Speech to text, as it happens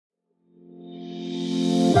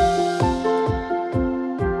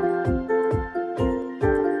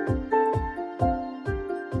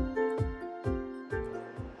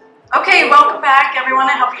welcome back, everyone.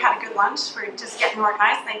 I hope you had a good lunch. We're just getting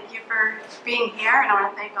organized. Thank you for being here, and I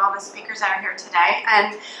want to thank all the speakers that are here today.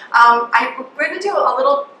 And we're going to do a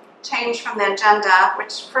little change from the agenda,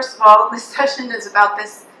 which, first of all, this session is about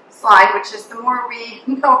this slide, which is the more we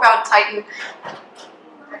know about Titin,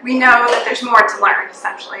 we know that there's more to learn,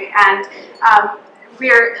 essentially. And I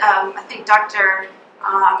think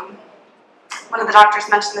one of the doctors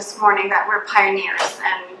mentioned this morning that we're pioneers,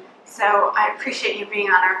 and so I appreciate you being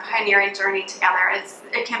on our pioneering journey together.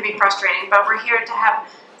 It can be frustrating, but we're here to have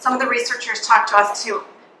some of the researchers talk to us, to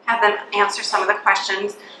have them answer some of the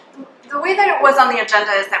questions. The way that it was on the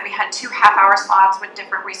agenda is that we had 2 half-hour slots with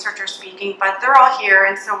different researchers speaking, but they're all here,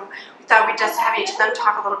 and so we thought we'd just have each of them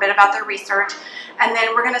talk a little bit about their research, and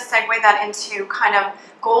then we're going to segue that into kind of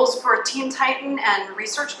goals for Team Titin and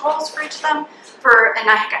research goals for each of them. And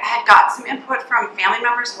I had got some input from family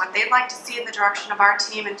members, what they'd like to see in the direction of our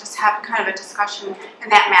team, and just have kind of a discussion in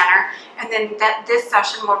that manner. And then this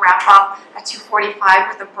session will wrap up at 2:45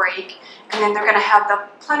 with a break, and then they're going to have the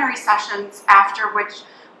plenary sessions after, which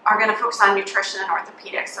are going to focus on nutrition and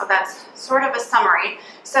orthopedics. So that's sort of a summary.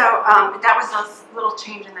 So that was a little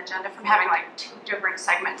change in the agenda from having like 2 different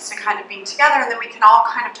segments to kind of being together, and then we can all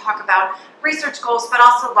kind of talk about research goals, but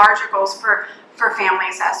also larger goals for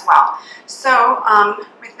families as well. So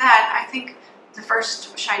with that, I think the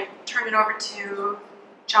first, should I turn it over to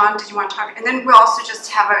John? Did you want to talk? And then we'll also just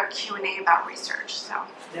have a Q&A about research. So.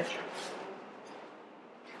 Yeah, sure.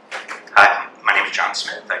 Hi, my name is John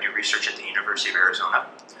Smith. I do research at the University of Arizona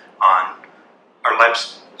on our lab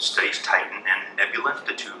studies Titin and Nebulin,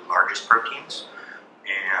 the 2 largest proteins.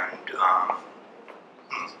 And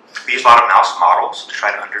we use a lot of mouse models to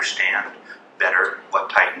try to understand better what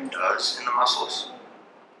Titin does in the muscles.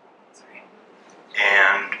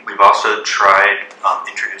 And we've also tried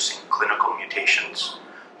introducing clinical mutations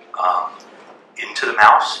into the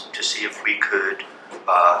mouse to see if we could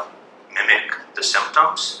mimic the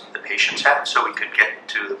symptoms the patients have, so we could get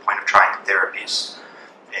to the point of trying therapies.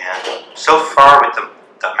 And so far with the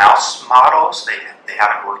mouse models, they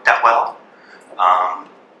haven't worked that well.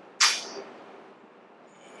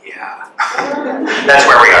 Yeah, that's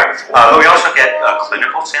where we are. We also get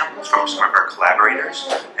clinical samples from some of our collaborators,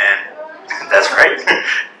 and that's great.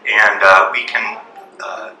 And we can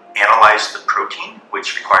analyze the protein,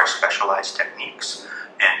 which requires specialized techniques,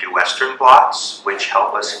 and do Western blots, which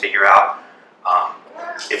help us figure out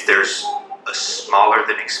if there's a smaller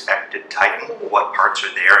than expected Titin, what parts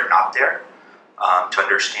are there and not there, to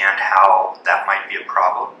understand how that might be a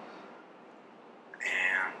problem.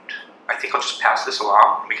 And I think I'll just pass this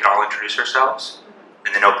along. We can all introduce ourselves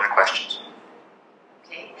and then open to questions.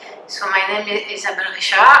 Okay, so my name is Isabelle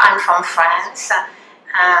Richard. I'm from France.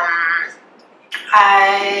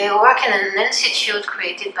 I work in an institute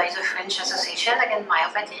created by the French Association Against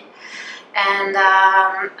Myopathy, and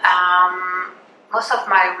most of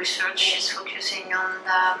my research is focusing on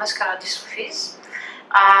the muscular dystrophies.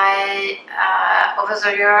 Over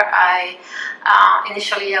the year,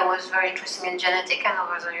 initially I was very interested in genetic, and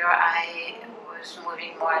over the year I was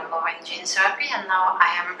moving more and more in gene therapy, and now I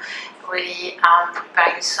am really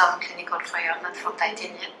preparing some clinical trial, not for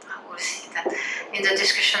Titin yet. We'll see that in the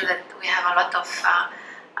discussion that we have a lot of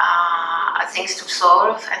things to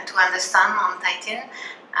solve and to understand on Titin.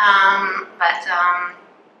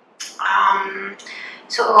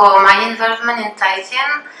 So my involvement in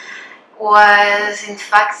Titin was in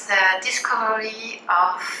fact the discovery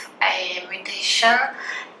of a mutation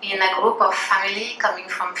in a group of family coming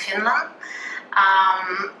from Finland,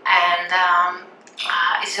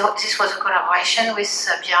 this was a collaboration with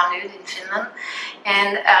Björn in Finland,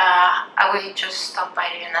 and I will just start by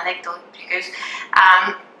an anecdote because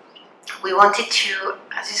we wanted to,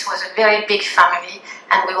 this was a very big family,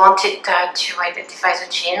 and we wanted to identify the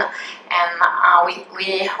gene, and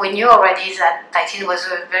we knew already that Titin was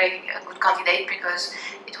a very good candidate because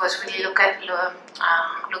it was really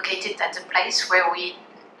located at the place where we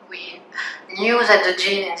knew that the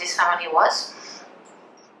gene in this family was.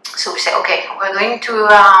 So we said, okay, we're going to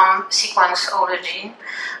sequence all the gene,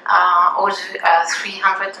 all the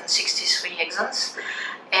 363 exons.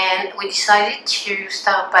 And we decided to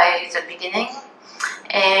start by the beginning,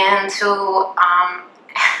 and so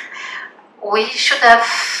we should have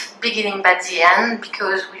beginning by the end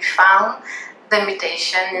because we found the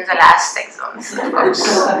mutation in the last exons, of course.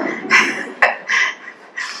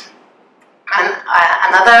 And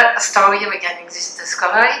another story regarding this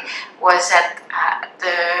discovery was that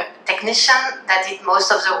the technician that did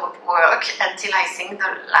most of the work until I think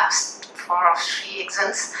the last 4 or 3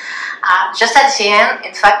 exams, just at the end,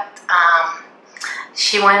 in fact,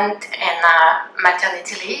 she went in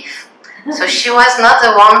maternity leave, So she was not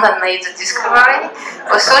the one that made the discovery.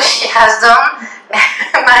 Also, she has done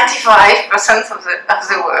 95% of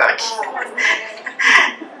the work.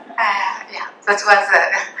 Yeah, that was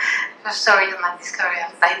the story of my discovery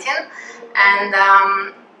of Titin.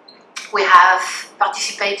 And we have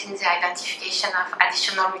participated in the identification of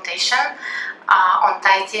additional mutation on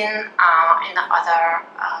Titin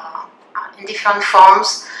in different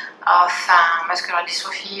forms of muscular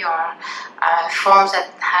dystrophy or forms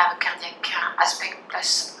that have a cardiac aspect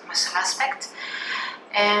plus muscle aspect.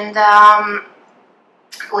 And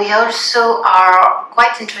we also are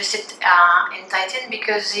quite interested in Titin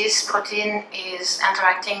because this protein is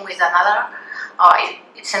interacting with another, or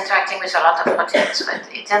it's interacting with a lot of proteins, but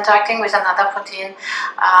it's interacting with another protein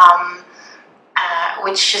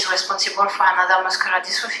which is responsible for another muscular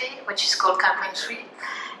dystrophy, which is called calpain-3.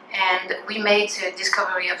 And we made the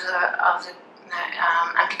discovery of the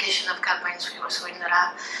application of calpain-3 also in the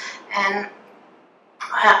lab. And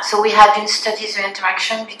so we have been studying the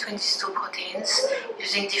interaction between these two proteins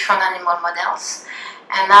using different animal models.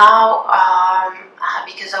 And now,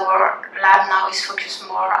 because our lab now is focused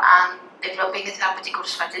more on developing a therapeutical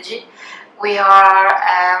strategy, we are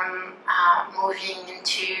moving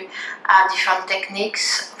into different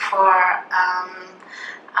techniques for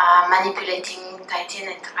manipulating Titin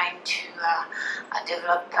and trying to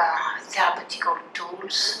develop therapeutical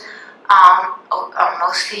tools,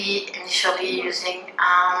 mostly initially using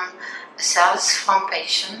cells from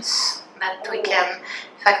patients that we can.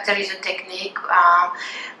 In fact, there is a technique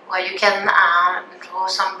where you can draw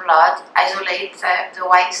some blood, isolate the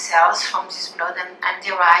white cells from this blood and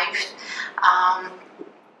derive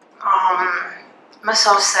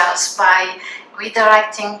muscle cells by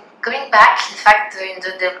redirecting, going back. In fact,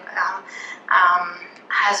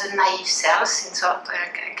 has a naive cells, in sort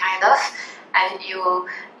kind of, and you're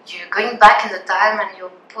going back in the time and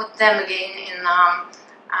you put them again in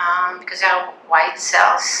because they are white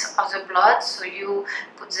cells of the blood, so you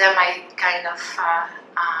put them kind of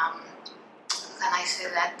can I say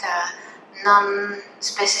that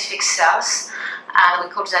non-specific cells, and we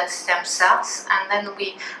call that stem cells, and then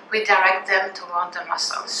we redirect them toward the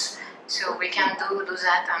muscles. So we can do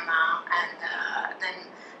that and then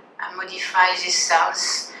modify these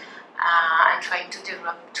cells and trying to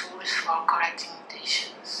develop tools for correcting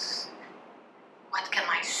mutations. What can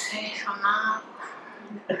I say for now?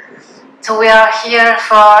 So we are here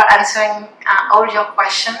for answering all your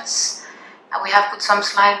questions. We have put some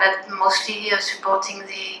slides that mostly supporting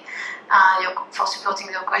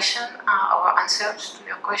your question or answers to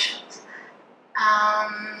your questions.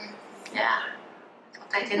 Yeah.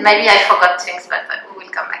 Maybe I forgot things, but we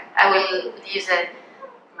will come back. I will leave the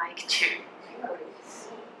mic to.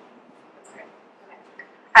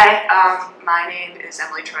 Hi, my name is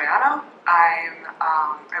Emily Troiano.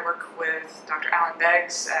 I work with Dr. Alan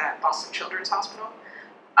Beggs at Boston Children's Hospital.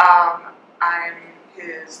 I'm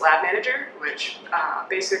his lab manager, which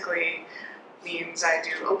basically means I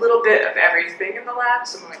do a little bit of everything in the lab.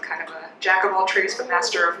 So I'm like kind of a jack of all trades but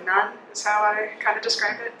master of none is how I kind of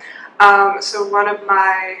describe it. So one of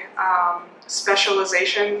my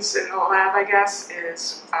specializations in the lab, I guess,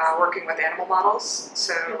 is working with animal models.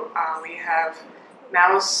 So we have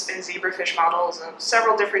mouse and zebrafish models of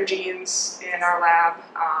several different genes in our lab.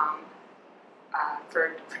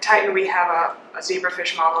 For Titin, we have a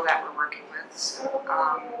zebrafish model that we're working with. So,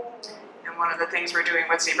 and one of the things we're doing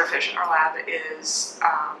with zebrafish in our lab is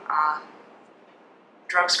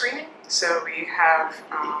drug screening. So we have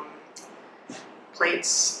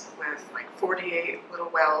plates with like 48 little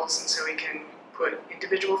wells, and so we can put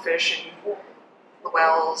individual fish in the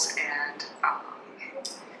wells and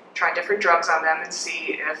try different drugs on them and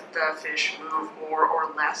see if the fish move more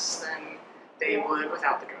or less than they would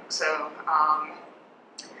without the drug. So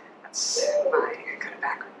that's my kind of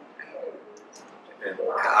background. And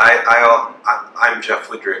I'm Jeff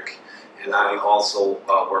Woodrick, and I also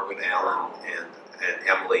work with Alan and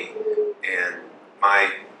Emily, and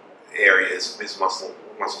my area is muscle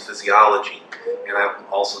physiology, and I've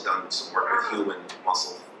also done some work with human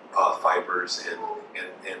muscle fibers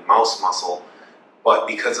and mouse muscle. But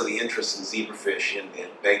because of the interest in zebrafish in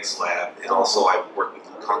Beggs' lab, and also I work with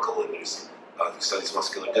Luke Kunkel, and who studies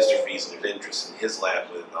muscular dystrophies, and there's interest in his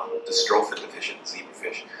lab with dystrophin-deficient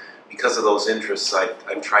zebrafish. Because of those interests,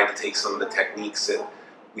 I've tried to take some of the techniques that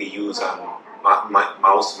we use on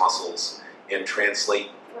mouse muscles and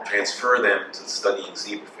transfer them to studying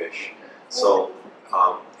zebrafish. So,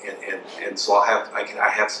 and so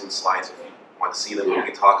I have some slides if you want to see them. We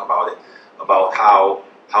can talk about it, about how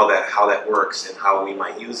that works and how we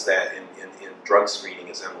might use that in drug screening,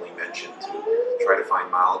 as Emily mentioned, to try to find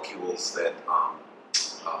molecules that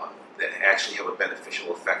that actually have a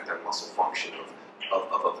beneficial effect on muscle function of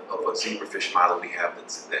a zebrafish model we have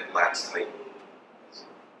that lacks titin.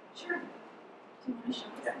 Sure. Do you want to show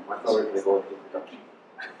Yeah, I thought we were going to go into introduction.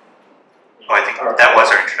 Oh, I think that was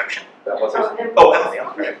our introduction. That was our Oh, Emily,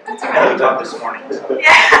 I'm sorry. Emily talked this morning.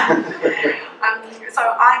 Yeah. So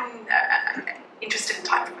I'm interested in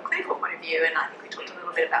Titin from a clinical point of view, and I think we talked a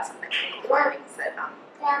little bit about some of the clinical findings that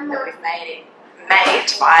we've made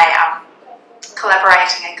by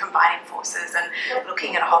collaborating and combining forces and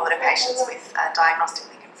looking at a whole lot of patients with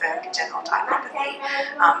diagnostically confirmed congenital titinopathy.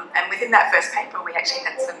 And within that first paper, we actually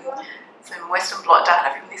had some Western blot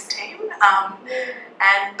data from this team.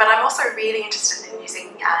 But I'm also really interested in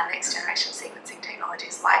using next generation sequencing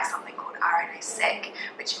technologies like something called RNA-seq,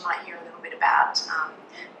 which you might hear a little bit about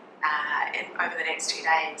over the next 2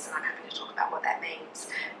 days, and I'm happy to talk about what that means,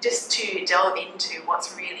 just to delve into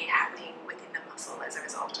what's really happening within the muscle as a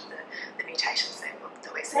result of the mutations that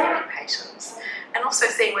we're seeing in patients, and also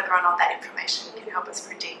seeing whether or not that information can help us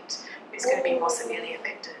predict who's going to be more severely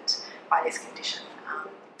affected by this condition.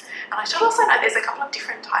 And I should also note there's a couple of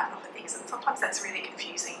different titinopathies, and sometimes that's really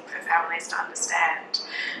confusing for families to understand.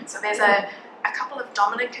 So there's a couple of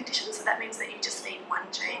dominant conditions, so that means that you just need one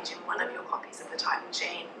change in one of your copies of the titin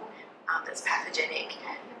gene that's pathogenic.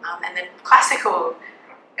 And the classical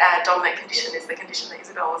dominant condition is the condition that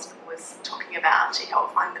Isabel was talking about. She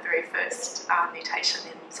helped find the very first mutation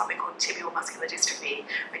in something called tibial muscular dystrophy,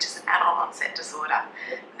 which is an adult onset disorder.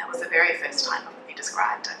 And that was the very first titinopathy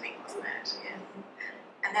described, I think, wasn't it? Yeah.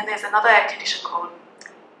 And then there's another condition called,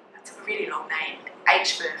 that's a really long name,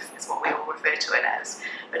 HBIRF is what we all refer to it as,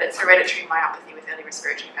 but it's hereditary myopathy with early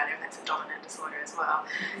respiratory failure, and that's a dominant disorder as well.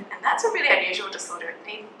 And that's a really unusual disorder. It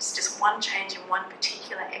needs just one change in one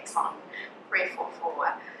particular exon,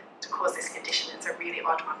 344, to cause this condition. It's a really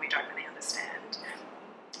odd one we don't really understand.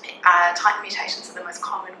 Titin mutations are the most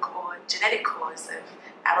common genetic cause of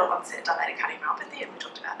adult onset dilated cardiomyopathy, and we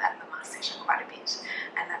talked about that in the last session quite a bit.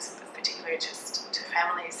 And that's of particular interest to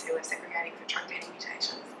families who are segregating for truncating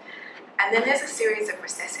mutations. And then there's a series of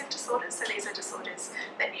recessive disorders. So these are disorders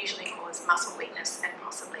that usually cause muscle weakness and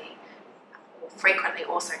possibly, or frequently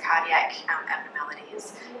also cardiac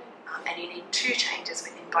abnormalities. And you need 2 changes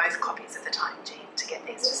within both copies of the titin gene to get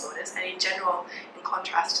these disorders. And in general, in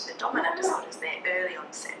contrast to the dominant disorders, they're early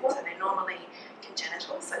onset. So they're normally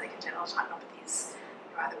congenital. So the congenital titinopathies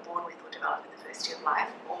you're either born with or develop in the first year of life,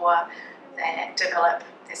 or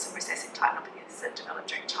there's some recessive titinopathies that develop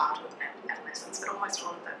during childhood and adolescence, but almost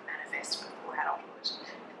all of them manifest before adulthood.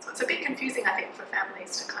 So it's a bit confusing, I think, for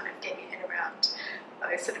families to kind of get your head around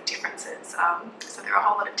those sort of differences. So there are a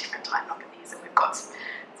whole lot of different titinopathies, and we've got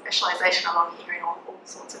specialisation along here in all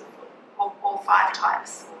sorts of, all 5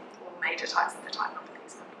 types, all major types of the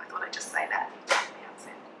titinopathies. I thought I'd just say that at the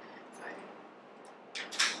outset.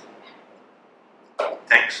 So.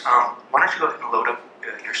 Thanks. Why don't you go ahead and load up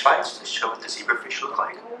your slides to show what the zebrafish look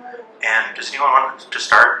like? And does anyone want to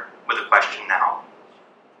start with a question now?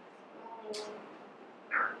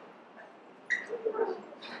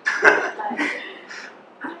 I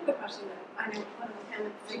have a question that I know one of the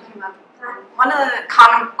families that came up. One of the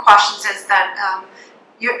common questions is that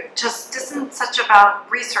just isn't such about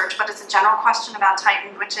research, but it's a general question about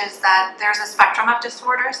titin, which is that there's a spectrum of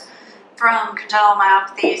disorders from congenital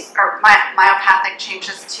myopathies or myopathic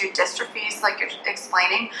changes to dystrophies, like you're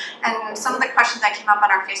explaining. And some of the questions that came up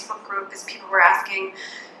on our Facebook group is people were asking,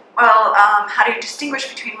 well, how do you distinguish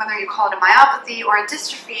between whether you call it a myopathy or a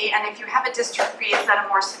dystrophy? And if you have a dystrophy, is that a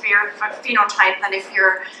more severe phenotype than if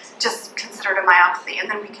you're just considered a myopathy? And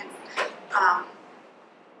then we can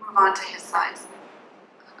move on to his slides.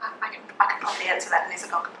 I can probably answer that, and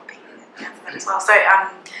Isabel can probably answer that as well.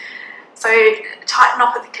 So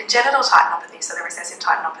titinopathy, congenital titinopathy, so the recessive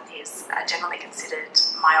titinopathies are generally considered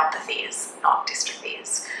myopathies, not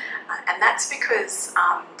dystrophies. And that's because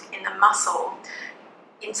in the muscle,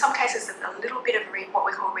 in some cases, there's a little bit of what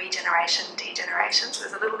we call regeneration, degeneration. So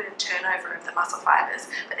there's a little bit of turnover of the muscle fibres,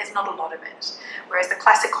 but there's not a lot of it. Whereas the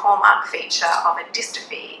classic hallmark feature of a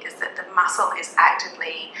dystrophy is that the muscle is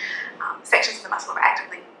actively, sections of the muscle are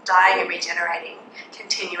actively dying and regenerating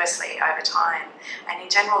continuously over time. And in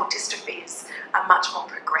general, dystrophies are much more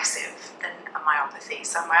progressive than a myopathy.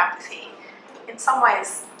 So myopathy, in some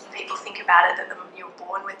ways, people think about it that you're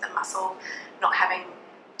born with the muscle not having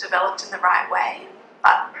developed in the right way,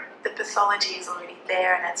 but the pathology is already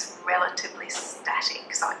there and it's relatively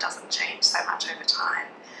static, so it doesn't change so much over time.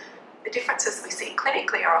 The differences we see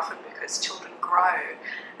clinically are often because children grow,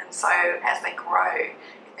 and so as they grow,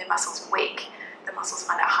 if their muscle's weak, the muscles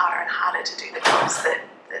find it harder and harder to do the jobs that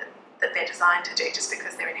they're designed to do, just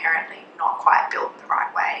because they're inherently not quite built the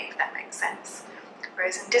right way, if that makes sense.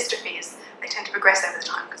 Whereas in dystrophies, they tend to progress over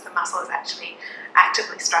time because the muscle is actually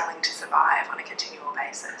actively struggling to survive on a continual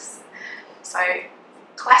basis. So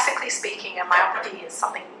classically speaking, a myopathy is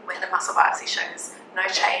something where the muscle biopsy shows no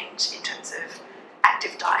change in terms of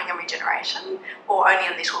active dying and regeneration, or only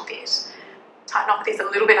a little bit. Titinopathy is a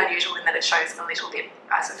little bit unusual in that it shows a little bit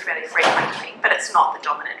as a fairly frequently, but it's not the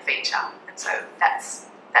dominant feature. And so that's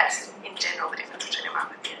in general the difference between a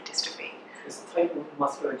myopathy and a dystrophy. Is Titin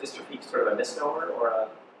muscular dystrophy sort of a misnomer, or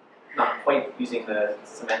not quite using the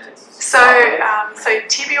semantics? So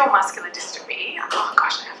tibial muscular dystrophy. Oh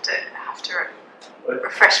gosh, I have to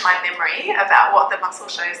refresh my memory about what the muscle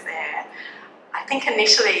shows there. I think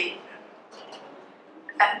initially,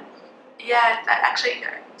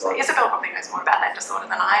 so Isabel probably knows more about that disorder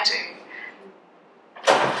than I do.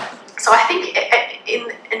 So I think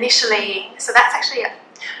initially, so that's actually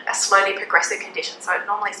a slowly progressive condition. So it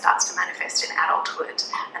normally starts to manifest in adulthood,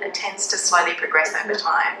 and it tends to slowly progress over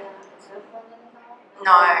time.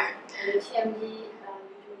 No. The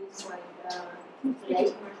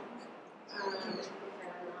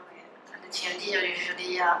TMD are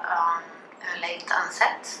usually late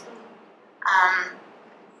onset.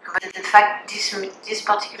 But in fact, this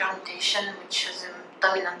particular mutation, which is a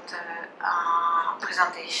dominant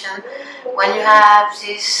presentation, when you have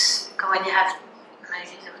this, when you have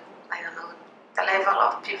maybe I don't know the level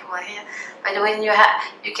of people here, but when you have,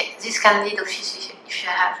 this can lead, if you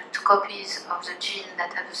have 2 copies of the gene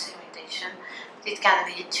that have the same mutation, it can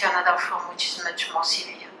lead to another form which is much more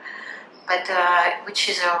severe, but which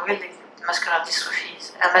is a really muscular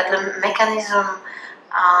dystrophy. But the mechanism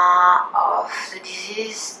of the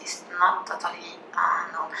disease is not totally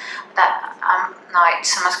known. That no,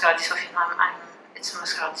 it's a muscular dystrophy. It's a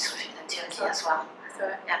muscular dystrophy in TMD as well. So,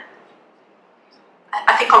 yeah.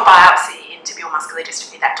 I think on biopsy in tibial muscular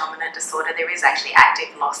dystrophy, that dominant disorder, there is actually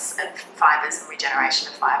active loss of fibres and regeneration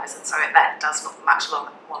of fibres, and so that does look much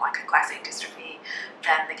more like a classic dystrophy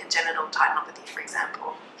than the congenital titinopathy, for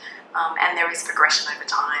example. And there is progression over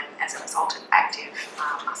time as a result of active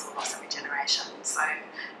muscle loss and regeneration. So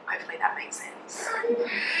hopefully that makes sense.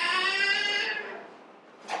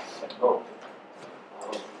 Oh.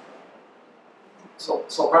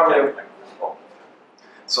 So probably.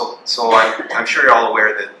 So I'm sure you're all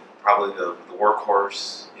aware that probably the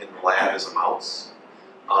workhorse in the lab is a mouse,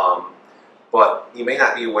 but you may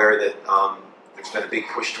not be aware that there's been a big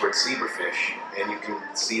push towards zebrafish, and you can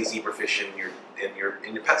see a zebrafish in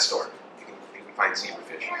your pet store. You can find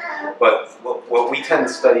zebrafish. But what we tend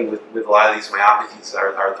to study with a lot of these myopathies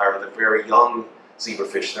are the very young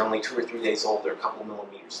zebrafish. They're only 2 or 3 days old. They're a couple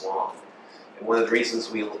millimeters long. And one of the reasons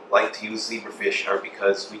we like to use zebrafish are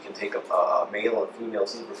because we can take a male and female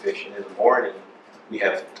zebrafish, and in the morning we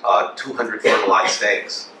have 200 fertilized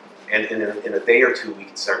eggs. And in a day or two we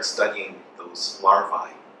can start studying those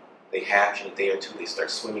larvae. They hatch in a day or two, they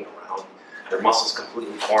start swimming around. Their muscles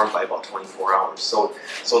completely form by about 24 hours. So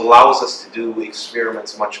it allows us to do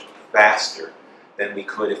experiments much faster than we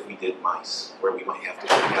could if we did mice, where we might have to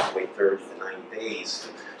wait 30 to 90 days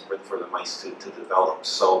for the mice to develop.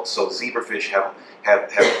 So zebrafish have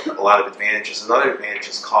a lot of advantages. Another advantage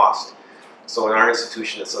is cost. So in our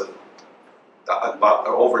institution, it's about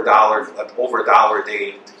over a dollar a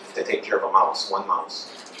day to take care of a mouse, one mouse.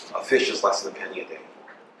 A fish is less than a penny a day.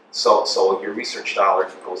 So your research dollar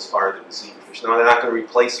goes farther with zebrafish. Now they're not going to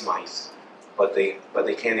replace mice, but they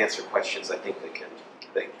can answer questions. I think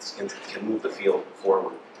they can move the field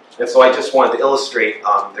forward. And so I just wanted to illustrate.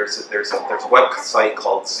 There's a website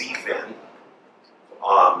called ZFin,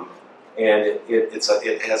 and it's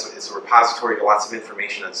a repository of lots of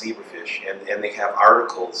information on zebrafish, and they have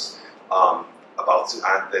articles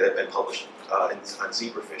that have been published on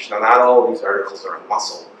zebrafish. Now, not all of these articles are on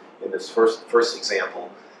muscle. In this first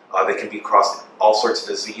example, they can be across all sorts of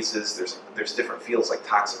diseases. There's different fields like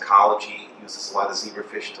toxicology uses a lot of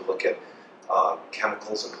zebrafish to look at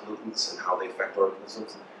chemicals and pollutants and how they affect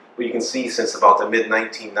organisms. But you can see since about the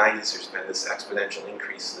mid-1990s, there's been this exponential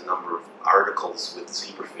increase in the number of articles with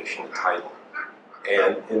zebrafish in the title.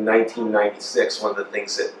 And in 1996, one of the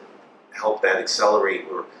things that helped that accelerate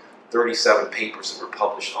were 37 papers that were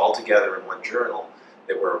published all together in one journal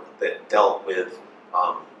that dealt with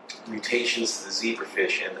mutations to the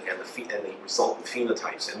zebrafish and the resultant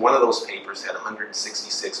phenotypes. And one of those papers had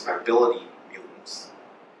 166 mobility mutants.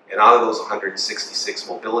 And out of those 166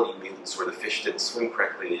 mobility mutants where the fish didn't swim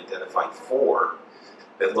correctly, they identified 4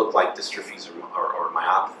 that looked like dystrophies or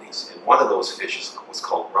myopathies. And one of those fishes was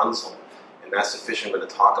called Runzel. And that's the fish I'm going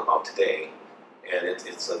to talk about today. And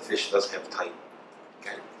it's a fish that doesn't have Titin.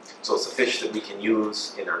 Okay? So it's a fish that we can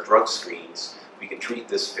use in our drug screens. We can treat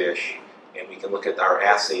this fish, and we can look at our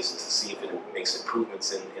assays to see if it makes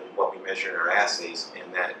improvements in what we measure in our assays,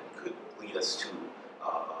 and that could lead us to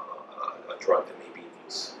a drug that may be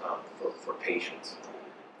used for patients.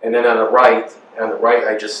 And then on the right,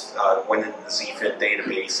 I just went into the ZFIT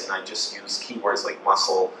database and I just used keywords like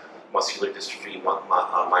muscle, muscular dystrophy,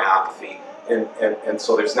 myopathy, and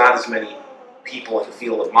so there's not as many people in the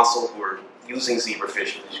field of muscle who are using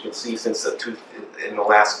zebrafish. As you can see, since in the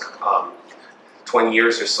last 20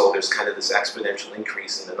 years or so, there's kind of this exponential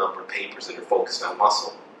increase in the number of papers that are focused on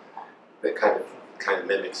muscle. That kind of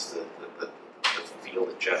mimics the field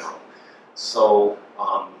in general. So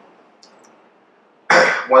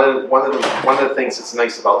one of the things that's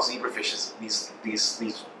nice about zebrafish is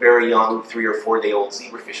these very young 3 or 4 day old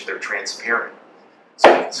zebrafish, they're transparent.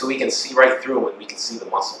 So we can see right through them and we can see the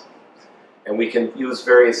muscle. And we can use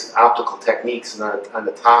various optical techniques, and on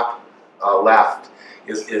the top left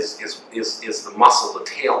is the muscle, the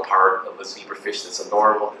tail part of a zebrafish that's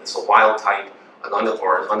it's a wild type,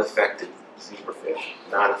 or an unaffected zebrafish,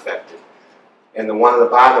 non-affected. And the one on the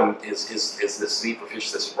bottom is this zebrafish,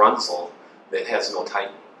 this runzel, that has no type.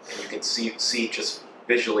 And you can see just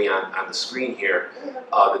visually on the screen here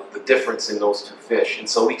the difference in those two fish. And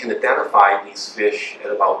so we can identify these fish at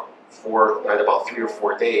about 3 or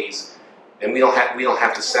 4 days, and we don't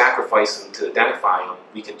have to sacrifice them to identify them.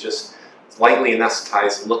 We can just lightly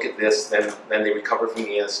anesthetize and look at this, then they recover from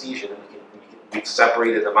the anesthesia, and we've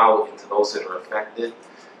separated them out into those that are affected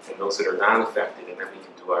and those that are non-affected, and then we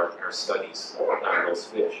can do our studies on those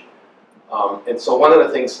fish. And so one of the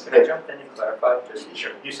things... Can I jump in and clarify? Just,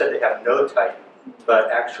 sure. You said they have no type, but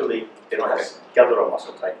actually they don't have skeletal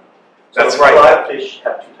muscle type. So That's right. A lot of fish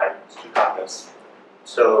have two types, two copies.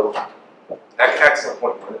 So... Excellent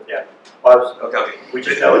point. Yeah. Well, okay. We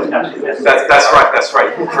just know it's absolutely necessary. That's right. That's right.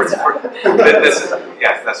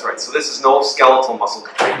 Yes, that's right. So this is no skeletal muscle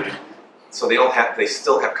type. So they don't have. They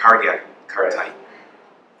still have cardiac type.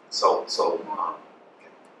 So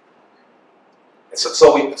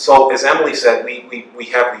as Emily said, we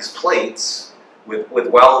have these plates with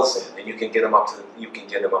wells in, and you can get them up to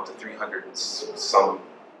 300 and some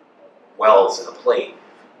wells in a plate.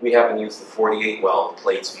 We haven't used the 48 well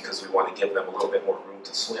plates because we want to give them a little bit more room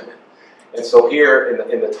to swim in. And so here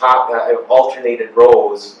in the top alternated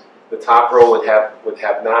rows, the top row would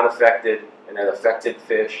have non-affected and then affected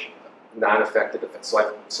fish, non-affected. So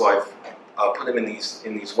I've put them in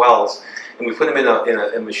these wells, and we put them in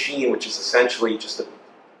a machine which is essentially just a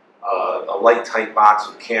light tight box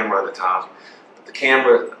with a camera on the top. But the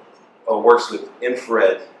camera works with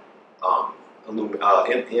infrared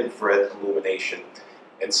illumination.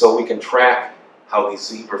 And so we can track how these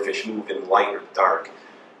zebrafish move in light or dark.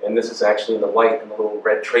 And this is actually in the light, and the little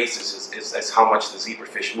red traces is how much the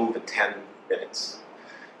zebrafish move in 10 minutes.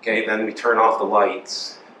 Okay, then we turn off the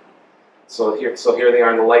lights. So here they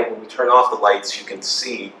are in the light. When we turn off the lights, you can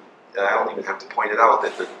see, and I don't even have to point it out,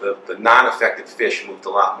 that the non-affected fish moved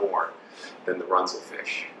a lot more than the runzel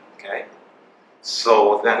fish. Okay?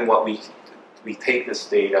 So then what we take this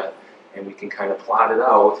data and we can kind of plot it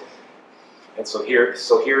out. And so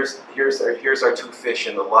here's our two fish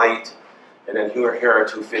in the light, and then here are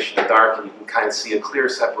two fish in the dark, and you can kind of see a clear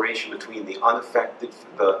separation between the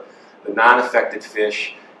the non-affected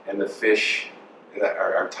fish and the fish that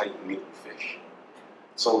are Titin mutant fish.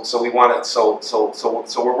 So we want it. So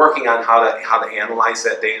we're working on how to analyze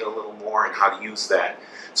that data a little more and how to use that.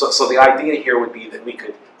 So the idea here would be that we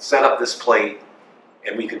could set up this plate,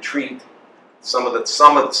 and we could treat some of the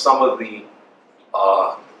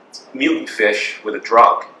mutant fish with a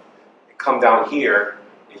drug, and come down here,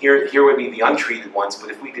 and here would be the untreated ones, but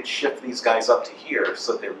if we could shift these guys up to here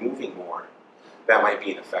so that they're moving more, that might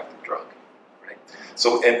be an effective drug, right?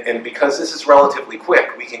 So, and because this is relatively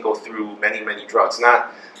quick, we can go through many drugs.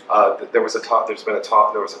 There was a talk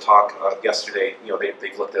yesterday,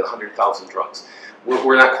 they've looked at 100,000 drugs.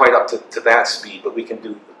 We're not quite up to that speed, but we can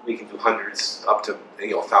do hundreds up to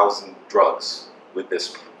 1,000 drugs with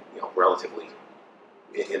this, relatively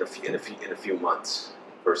in a few months,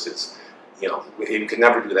 versus you could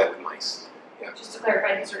never do that with mice. Yeah. Just to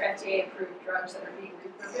clarify, these are FDA-approved drugs that are being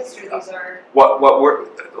repurposed, or these are...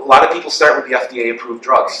 A lot of people start with the FDA-approved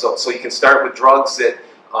drugs. So you can start with drugs that,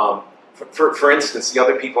 for instance, the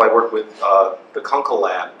other people I work with, the Kunkel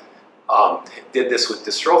lab, did this with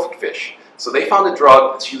dystrophic fish. So they found a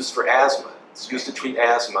drug that's used for asthma. It's used to treat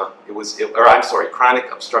asthma.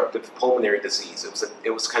 Chronic obstructive pulmonary disease.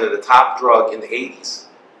 It was kind of the top drug in the 80s,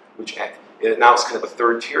 which now it's kind of a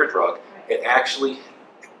third-tier drug. It actually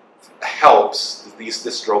helps these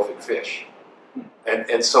dystrophic fish,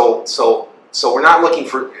 and so So we're not looking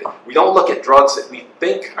for, we don't look at drugs that we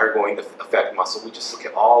think are going to affect muscle. We just look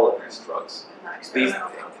at all of these drugs.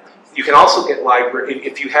 You can also get library,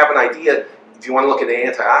 if you have an idea, if you want to look at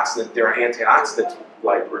an antioxidant, there are antioxidant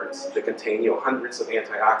libraries that contain hundreds of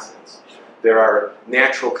antioxidants. There are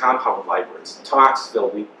natural compound libraries.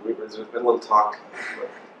 Tamoxifen, there's been a little talk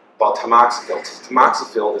about tamoxifen.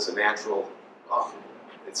 Tamoxifen is a natural,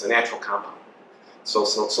 it's a natural compound. So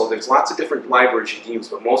there's lots of different libraries you can use,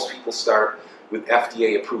 but most people start with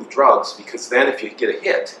FDA-approved drugs because then if you get a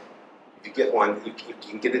hit, if you get one, you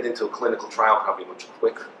can get it into a clinical trial probably much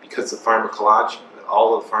quicker because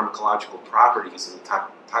all of the pharmacological properties and the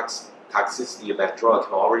toxicity of that drug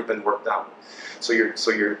have already been worked out. So you're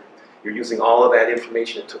using all of that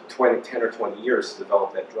information. It took 10 or 20 years to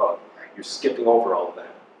develop that drug. You're skipping over all of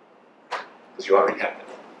that because you already have it.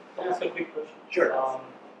 Can I ask a quick question? Sure.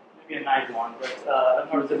 Maybe a naive one, but I'm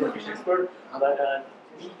not a zebrafish expert. But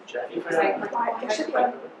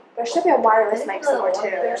there should be a wireless mic somewhere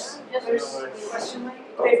too.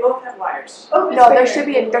 They both have wires. Oh, no, there should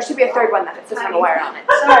be a third one that doesn't have a wire on it.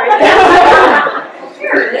 Sorry.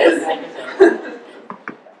 Here it is.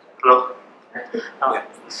 Hello?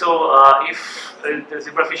 So if the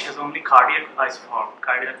zebrafish has only cardiac isoform,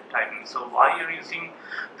 cardiac titin, so why you're using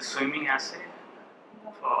the swimming assay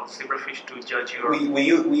for zebrafish to judge your? We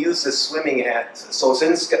use this swimming so it's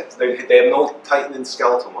in they have no titin in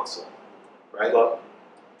skeletal muscle, right? Well,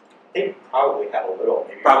 they probably have a little,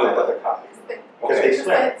 maybe Probably another copy. Because Okay. they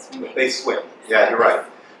swim. They swim. Yeah, you're right.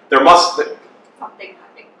 There must. Something.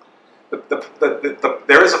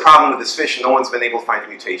 There is a problem with this fish, and no one's been able to find a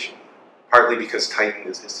mutation. Partly because titin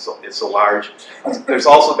is so large. There's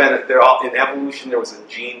also been in evolution there was a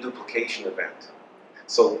gene duplication event.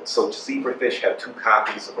 So zebrafish have 2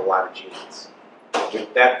 copies of a lot of genes.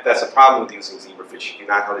 That's a problem with using zebrafish. If you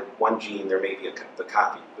knock out one gene, there may be the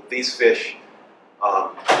copy. But these fish,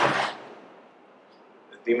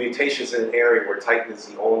 the mutation is in an area where titin is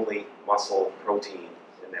the only muscle protein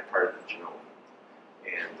in that part of the genome.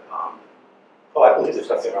 And Oh, I believe there's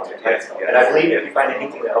something wrong with that. Yeah. And I believe if you find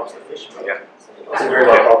anything that helps the fish, Yeah. it's very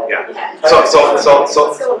well helpful. Yeah.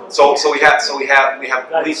 So we have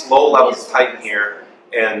at least low levels of titin here,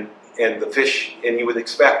 and the fish, and you would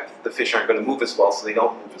expect the fish aren't going to move as well, so they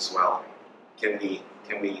don't move as well. Can we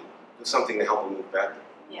do something to help them move better?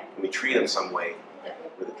 Yeah. Can we treat them some way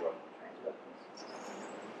with a drug?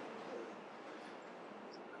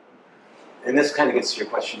 And this kind of gets to your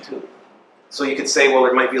question too. So you could say, well,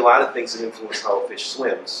 there might be a lot of things that influence how a fish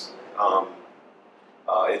swims.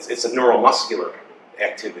 It's a neuromuscular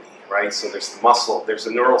activity, right? So there's the muscle, there's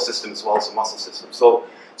the neural system as well as the muscle system. So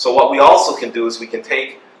what we also can do is we can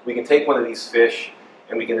take one of these fish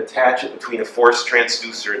and we can attach it between a force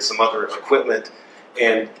transducer and some other equipment,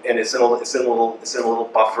 and it's in a little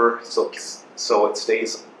buffer, so it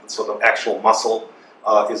stays, so the actual muscle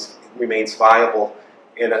remains viable.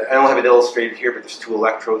 And I don't have it illustrated here, but there's 2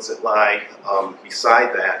 electrodes that lie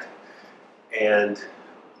beside that. And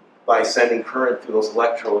by sending current through those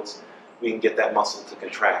electrodes, we can get that muscle to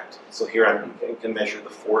contract. So here I can measure the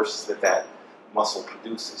force that muscle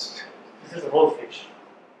produces. This is a whole fish.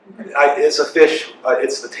 It's a fish,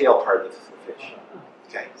 it's the tail part of the fish.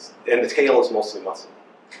 Okay, and the tail is mostly muscle.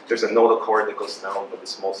 There's a notochord that goes down, but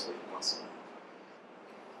it's mostly muscle.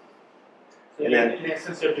 So And then- in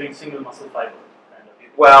essence, you're doing single muscle fiber.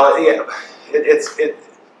 Well, yeah,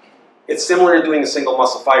 it's similar to doing a single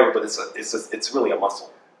muscle fiber, but it's really a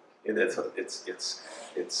muscle.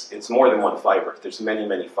 It's more than one fiber. There's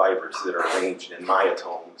many fibers that are arranged in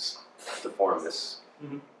myotomes to form this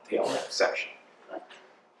tail section.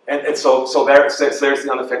 And so there's the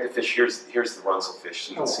unaffected fish. Here's the Runzel fish.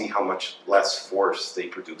 So you can see how much less force they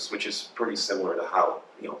produce, which is pretty similar to how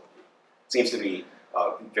seems to be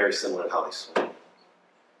very similar to how they swim.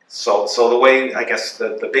 So the way, I guess,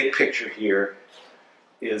 the big picture here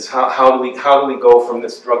is how do we go from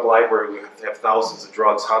this drug library? We have thousands of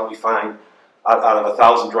drugs. How do we find out of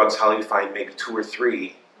 1,000 drugs? How do we find maybe 2 or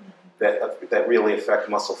 3 that really affect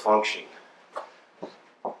muscle function?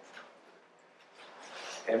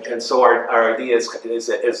 And so our idea is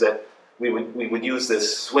that we would use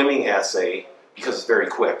this swimming assay because it's very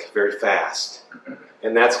quick, very fast,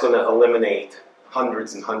 and that's going to eliminate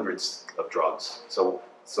hundreds and hundreds of drugs. So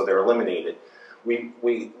they're eliminated. We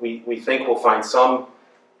think we'll find some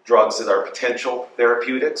drugs that are potential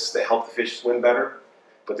therapeutics that help the fish swim better,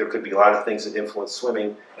 but there could be a lot of things that influence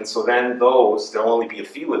swimming. And so then there'll only be a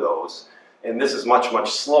few of those. And this is much,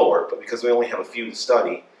 much slower, but because we only have a few to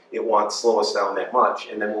study, it won't slow us down that much.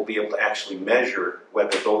 And then we'll be able to actually measure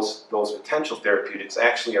whether those potential therapeutics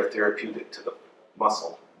actually are therapeutic to the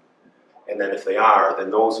muscle. And then if they are, then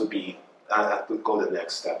those would be would go to the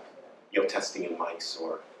next step, testing in mice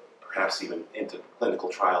or perhaps even into clinical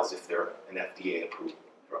trials if they're an FDA-approved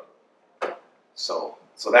drug. So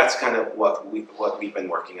that's kind of what we've been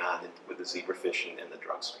working on with the zebrafish and the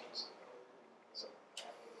drug screens. So.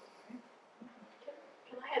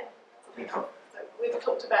 Can I add something? So we've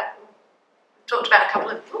talked about a couple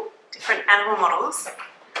of different animal models,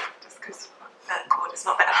 just because that cord is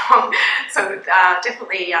not that long. So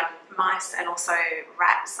definitely mice and also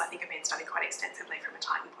rats, I think, have been studied quite extensively from a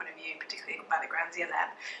Titin point of view, particularly by the Granzia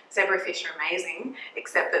lab. Zebrafish are amazing,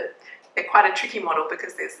 except that they're quite a tricky model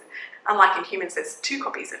because unlike in humans, there's 2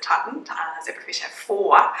 copies of Titin. Zebrafish have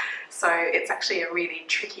 4, so it's actually a really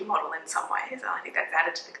tricky model in some ways. And I think that's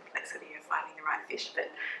added to the complexity of finding the right fish. But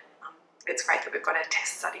it's great that we've got a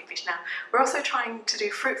test study fish now. We're also trying to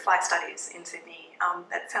do fruit fly studies in Sydney.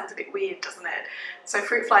 That sounds a bit weird, doesn't it? So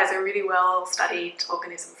fruit flies are a really well studied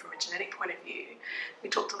organism from a genetic point of view. We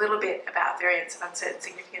talked a little bit about variants of uncertain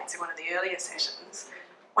significance in one of the earlier sessions.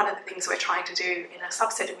 One of the things we're trying to do in a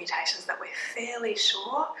subset of mutations that we're fairly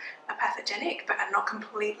sure are pathogenic but are not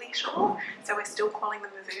completely sure, so we're still calling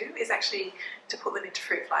them a VU, is actually to put them into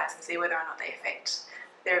fruit flies and see whether or not they affect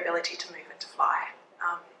their ability to move and to fly.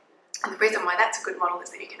 And the reason why that's a good model is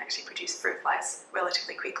that you can actually produce fruit flies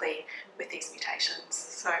relatively quickly with these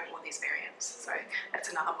mutations, or these variants. So that's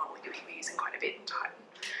another model that we're using quite a bit in Titin.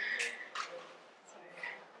 So,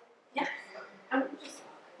 yeah. I'm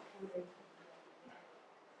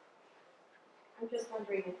just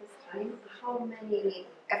wondering at this time, how many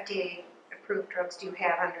FDA-approved drugs do you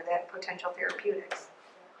have under that potential therapeutics?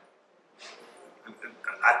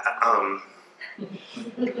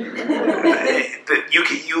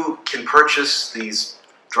 You can purchase these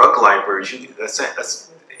drug libraries.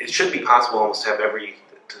 It should be possible almost to have to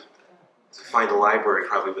find a library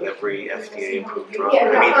probably with every FDA-approved drug.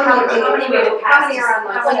 Yeah, how many are on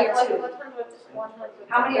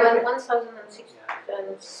How many are on 1,006?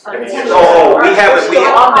 Oh, we haven't.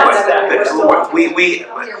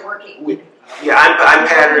 Yeah, I'm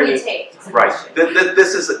patterning. Right.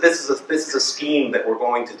 This is a scheme that we're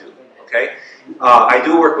going to do. Okay. I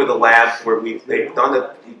do work with a lab where they've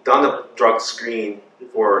done a drug screen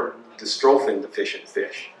for dystrophin deficient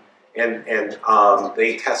fish, and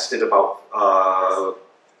they tested about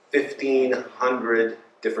 1,500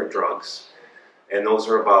 different drugs, and those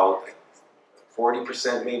are about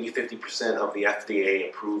 40%, maybe 50% of the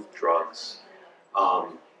FDA-approved drugs.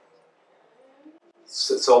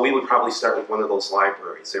 So we would probably start with one of those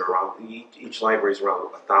libraries. They're around, each library is around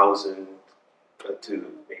 1,000 to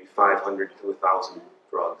maybe 500 to 1,000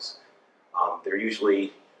 drugs. They're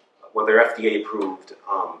usually, well, they're FDA-approved.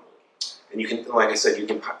 And you can, like I said, you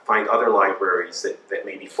can find other libraries that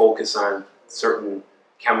maybe focus on certain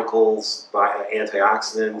chemicals,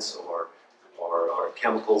 antioxidants, or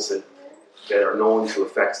chemicals that are known to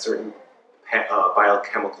affect certain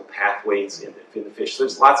biochemical pathways in the fish. So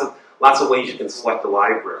there's lots of ways you can select a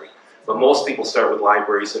library, but most people start with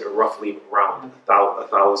libraries that are roughly around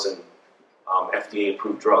 1,000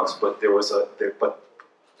 FDA-approved drugs. But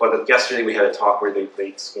but yesterday we had a talk where they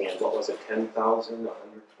scanned, what was it, 10,000,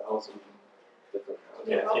 100,000 different.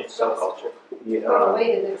 Yeah, cell culture.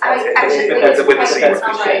 Right,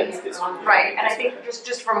 and I think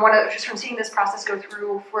just from seeing this process go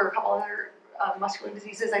through for a couple other muscular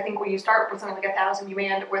diseases, I think when you start with something like 1,000, you may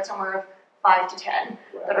end up with somewhere of 5 to 10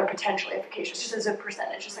 that are potentially efficacious, just as a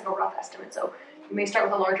percentage, just like a rough estimate. So you may start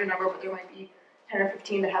with a larger number, but there might be 10 or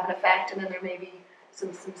 15 that have an effect, and then there may be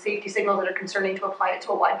some safety signals that are concerning to apply it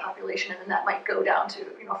to a wide population, and then that might go down to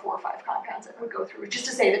 4 or 5 compounds that would go through. Just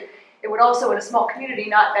to say that it would also, in a small community,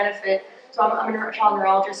 not benefit. So I'm a child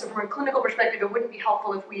neurologist, so from a clinical perspective, it wouldn't be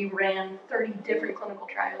helpful if we ran 30 different clinical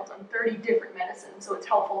trials on 30 different medicines. So it's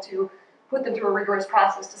helpful to put them through a rigorous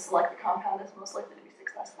process to select the compound that's most likely to be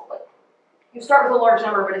successful. But you start with a large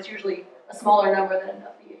number, but it's usually a smaller number than end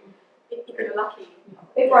up being. If you're lucky.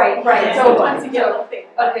 Right. So once you get a thing.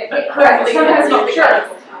 Okay, correct. Sometimes you get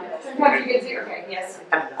sure. Sometimes you get 0. Okay, yes.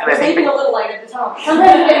 And I was thinking a little light at the top.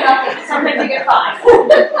 Sometimes you get nothing. Sometimes you get 5.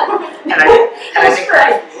 and I think,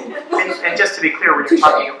 and just to be clear, when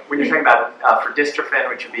you're talking about for dystrophin,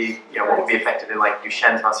 which would be what would be affected in like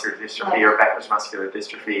Duchenne's muscular dystrophy or Becker's muscular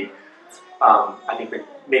dystrophy, I think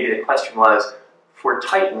maybe the question was for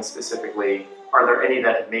Titin specifically, are there any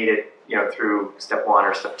that have made it through step 1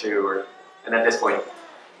 or step 2, and at this point,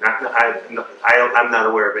 I'm not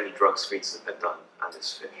aware of any drug screens that have been done on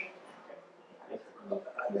this fish.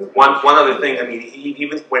 One other thing, I mean,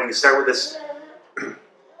 even when you start with this,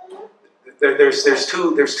 there's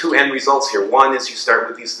two end results here. One is you start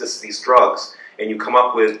with these drugs, and you come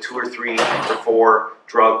up with 2 or 3 or 4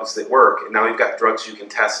 drugs that work, and now you've got drugs you can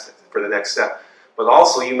test for the next step. But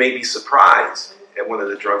also you may be surprised at one of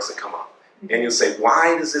the drugs that come up. And you'll say,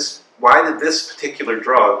 why did this particular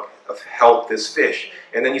drug help this fish?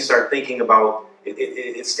 And then you start thinking about,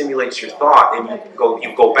 it stimulates your thought, and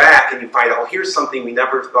you go back and you find out, oh, here's something we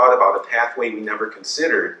never thought about, a pathway we never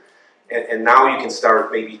considered. And now you can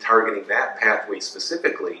start maybe targeting that pathway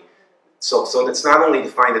specifically. So it's not only to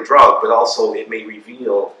find a drug, but also it may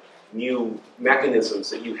reveal new mechanisms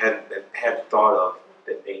that you hadn't thought of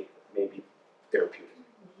that may be therapeutic.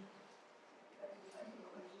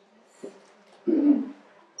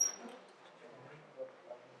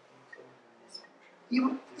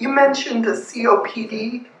 You mentioned the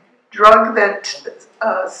COPD drug that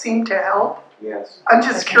seemed to help. Yes. I'm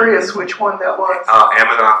just curious which one that was.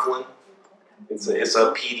 Aminophylline. It's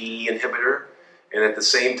a PDE inhibitor, and at the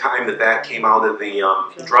same time that came out of the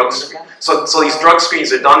drug screen. So these drug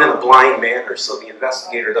screens are done in a blind manner, so the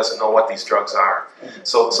investigator doesn't know what these drugs are.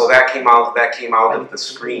 So that came out of the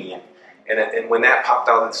screen, and when that popped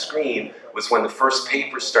out of the screen was when the first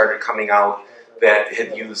papers started coming out that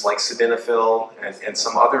had used like sildenafil and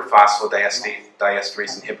some other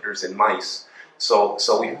phosphodiesterase inhibitors in mice. So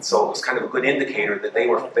it was kind of a good indicator that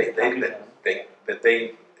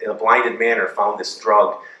they in a blinded manner found this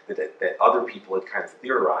drug that other people had kind of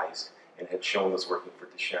theorized and had shown was working for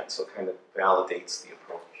Duchenne. So it kind of validates the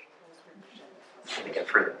approach. And again,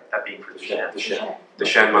 for that being for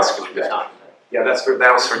Duchenne muscular dystrophy. Yeah, that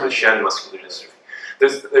was for Duchenne muscular dystrophy.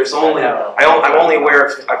 There's only I'm only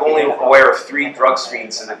aware of 3 drug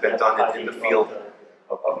screens that have been done in the field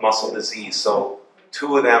of muscle disease. So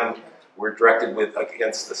 2 of them were directed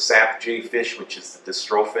against the SAPJ fish, which is the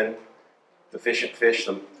dystrophin deficient fish,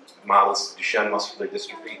 the models Duchenne muscular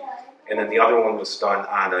dystrophy, and then the other one was done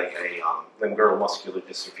on a limb-girdle muscular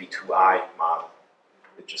dystrophy 2I model.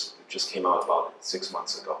 It just came out about 6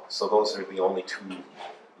 months ago. So those are the only 2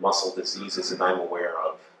 muscle diseases that I'm aware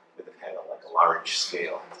of that have had a large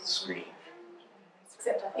scale screen.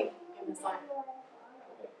 Except I think in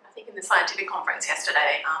the scientific conference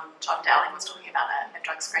yesterday, John Dowling was talking about a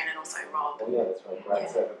drug screen, and also Rob. Oh yeah, that's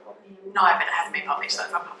right. No, but it hasn't been published, so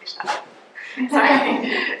it's unpublished now.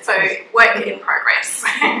 So work in progress.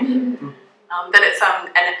 But it's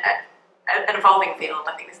an evolving field.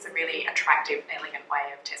 I think this is a really attractive, elegant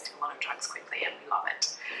way of testing a lot of drugs quickly, and we love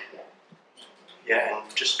it. Yeah,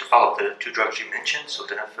 and just to follow up the 2 drugs you mentioned,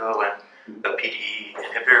 sildenafil and the PDE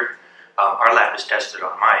inhibitor, our lab has tested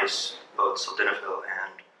on mice, both sildenafil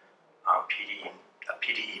and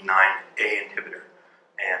PDE9A inhibitor,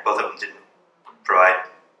 and both of them didn't provide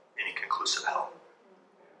any conclusive help.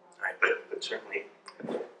 Right, but certainly.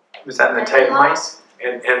 Was that in the Titin mice?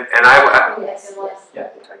 And I yeah,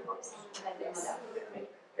 the Titin mice.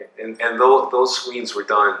 And those screens were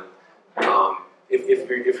done.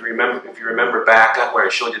 If you remember back where I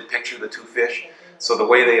showed you the picture of the 2 fish, so the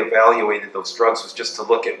way they evaluated those drugs was just to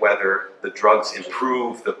look at whether the drugs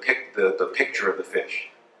improve the picture of the fish.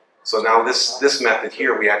 So now this method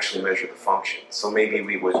here, we actually measure the function. So maybe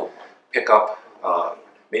we would pick up,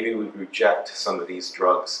 maybe we would reject some of these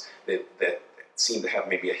drugs that seem to have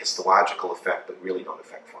maybe a histological effect but really don't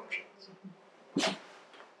affect functions.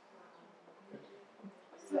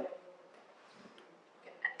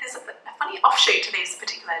 There's a funny offshoot to these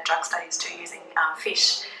particular drug studies too, using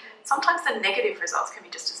fish. Sometimes the negative results can be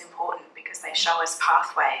just as important because they show us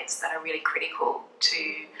pathways that are really critical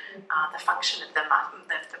to the function of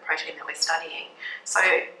the protein that we're studying. So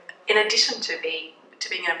in addition to being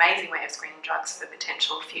an amazing way of screening drugs for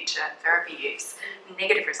potential future therapy use,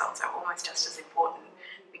 negative results are almost just as important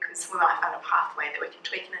because we might find a pathway that we can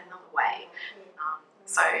tweak in another way.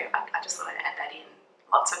 So I just thought I'd add that in.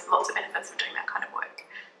 Lots of benefits of doing that kind of work.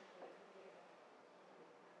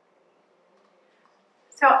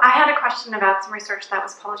 So I had a question about some research that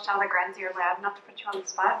was published out of the Granzier lab, not to put you on the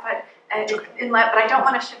spot, but I don't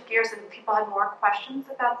want to shift gears and people had more questions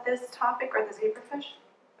about this topic or the zebrafish.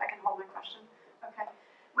 If I can hold my question. Okay.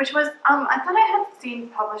 Which was, I thought I had seen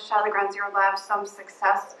published out of the Granzier lab some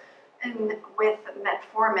success with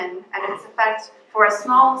metformin and its effect for a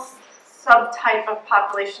small subtype of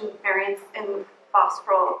population variance in the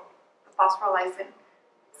phosphorylation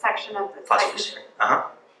section of the Phosphorus. Uh-huh.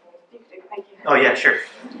 Thank you. Oh yeah, sure.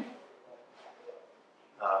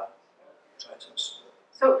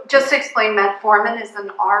 So just to explain, metformin is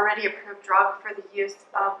an already approved drug for the use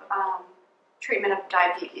of treatment of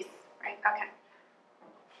diabetes, right? Okay.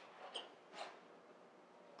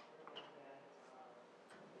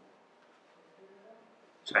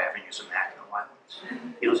 So I haven't used a Mac in a while.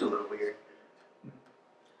 It feels a little weird.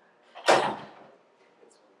 Do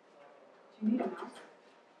you need a mouse?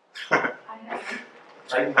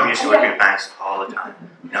 I'm used to working with mice all the time.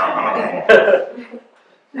 No, I'm okay.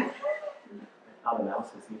 How the mouse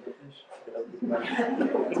is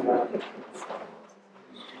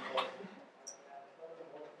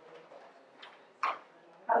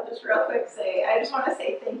I'll just real quick say, I just want to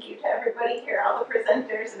say thank you to everybody here, all the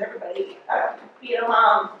presenters and everybody. Being a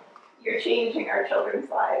mom, you're changing our children's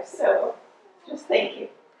lives, so just thank you.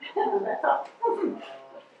 That's all.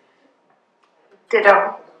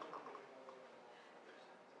 Ditto.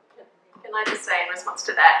 Can I just say in response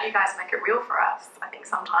to that, you guys make it real for us. I think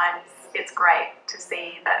sometimes it's great to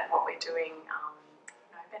see that what we're doing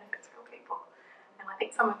benefits real people. And I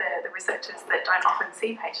think some of the researchers that don't often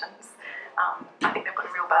see patients, I think they've got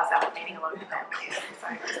a real buzz out of meeting a lot of them. So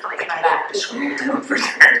just to let you know that.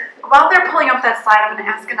 While they're pulling up that slide, I'm going to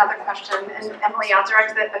ask another question. And Emily, I'll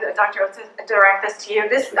direct Dr. Oates, direct this to you.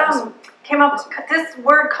 This came up. This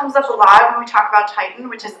word comes up a lot when we talk about Titin,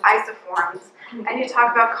 which is isoforms. And you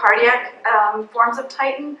talk about cardiac forms of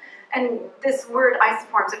Titin. And this word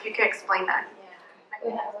isoforms, if you could explain that.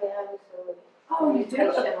 We have also you do?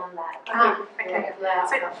 on that. Okay.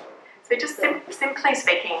 So just simply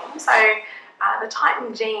speaking, so the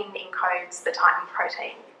Titin gene encodes the Titin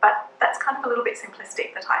protein, but that's kind of a little bit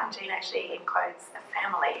simplistic. The Titin gene actually encodes a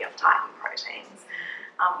family of Titin proteins.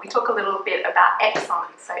 We talk a little bit about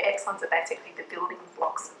exons. So exons are basically the building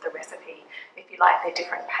blocks of the recipe. If you like, they're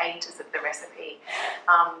different pages of the recipe.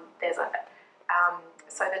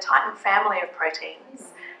 So the Titin family of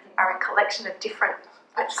proteins are a collection of different,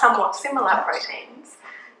 but somewhat similar proteins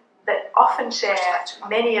that often share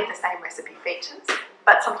many of the same recipe features,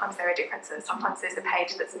 but sometimes there are differences. Sometimes there's a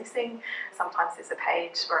page that's missing, sometimes there's a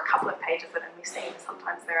page or a couple of pages that are missing,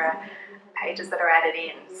 sometimes there are pages that are added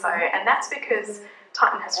in. And that's because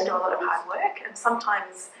Titin has to do a lot of hard work, and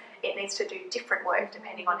sometimes it needs to do different work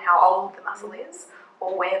depending on how old the muscle is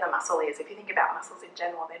or where the muscle is. If you think about muscles in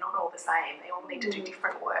general, they're not all the same. They all need to do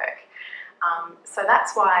different work. So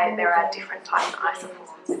that's why there are different Titin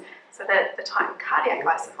isoforms. So that the Titin cardiac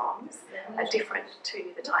isoforms are different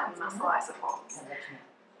to the Titin muscle isoforms.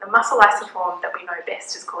 The muscle isoform that we know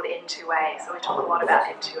best is called N2A, so we talk a lot about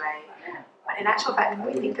N2A. But in actual fact,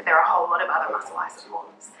 we think that there are a whole lot of other muscle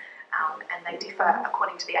isoforms, and they differ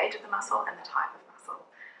according to the age of the muscle and the type of muscle.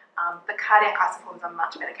 The cardiac isoforms are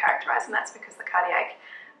much better characterized, and that's because the cardiac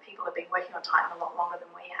people have been working on Titin a lot longer than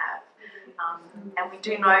we have. And we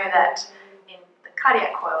do know that in the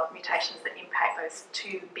cardiac coil, mutations that impact those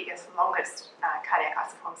two biggest, longest cardiac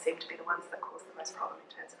isoforms seem to be the ones that cause the most problem in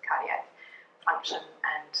terms of cardiac function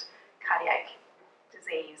and cardiac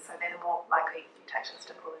disease. So they're the more likely mutations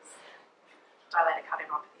to cause dilated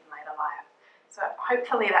cardiomyopathy in later life. So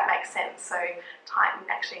hopefully that makes sense. So Titin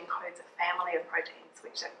actually encodes a family of proteins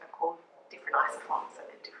which are called different isoforms, so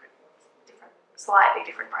they're different, slightly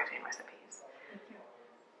different protein recipes.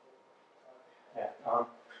 Yeah.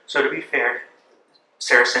 So to be fair,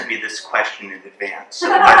 Sarah sent me this question in advance,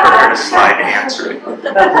 so I prepared a slide to answer it.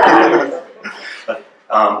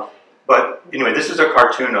 But anyway, this is a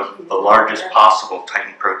cartoon of the largest possible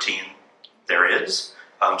Titin protein there is.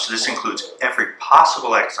 So this includes every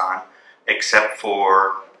possible exon except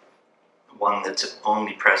for one that's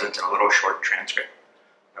only present in a little short transcript.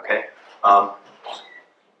 Okay.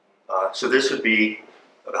 So this would be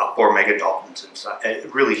about 4 megadaltons inside.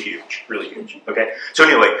 Really huge, really huge. Okay. So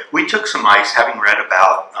anyway, we took some mice, having read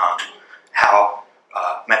about how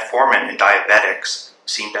metformin in diabetics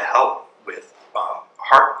seem to help with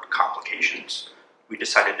heart complications. We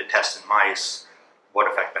decided to test in mice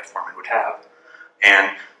what effect metformin would have.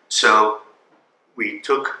 And so we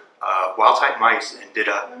took wild-type mice and did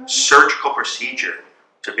a surgical procedure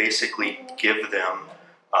to basically give them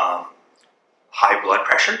high blood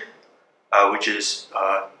pressure, which is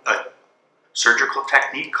a surgical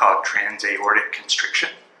technique called transaortic constriction.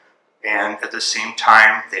 And at the same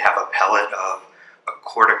time, they have a pellet of a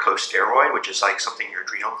corticosteroid, which is like something your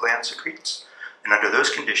adrenal gland secretes. And under those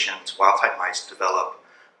conditions, wild-type mice develop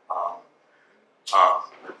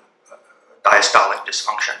diastolic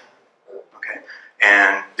dysfunction. Okay,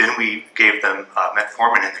 and then we gave them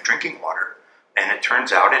metformin in the drinking water, and it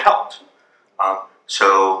turns out it helped.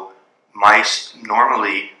 So mice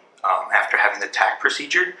normally, after having the TAC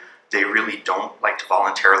procedure, they really don't like to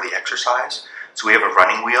voluntarily exercise. So we have a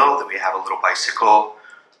running wheel that we have a little bicycle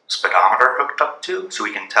speedometer hooked up to, so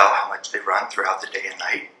we can tell how much they run throughout the day and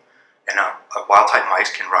night. And a wild-type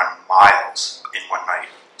mice can run miles in one night.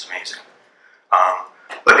 It's amazing.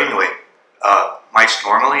 But anyway, mice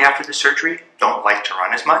normally after the surgery don't like to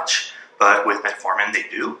run as much, but with metformin they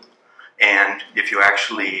do. And if you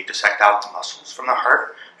actually dissect out the muscles from the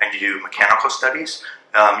heart and you do mechanical studies,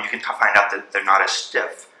 you can find out that they're not as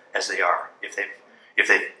stiff as they are if if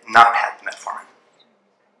they've not had the metformin,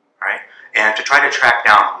 right? And to try to track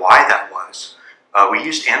down why that was, we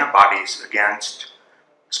used antibodies against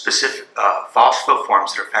specific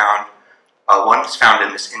phosphoroforms that are found. One is found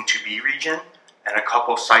in this N2B region and a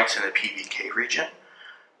couple sites in the PBK region.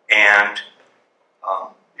 And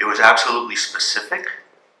it was absolutely specific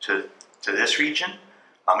to this region.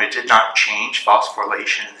 It did not change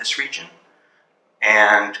phosphorylation in this region.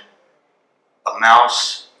 And a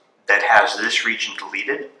mouse that has this region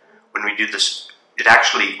deleted, when we do this, it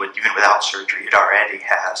actually, even without surgery, it already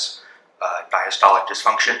has diastolic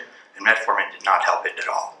dysfunction, and metformin did not help it at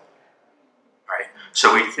all. Right?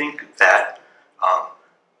 So we think that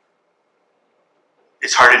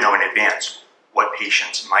it's hard to know in advance what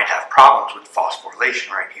patients might have problems with phosphorylation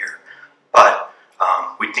right here, but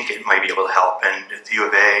we think it might be able to help. And at the U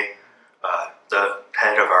of A, the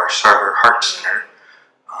head of our Sarver Heart Center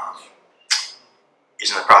is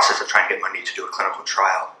in the process of trying to get money to do a clinical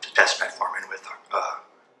trial to test metformin with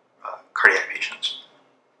cardiac patients.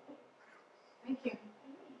 Thank you.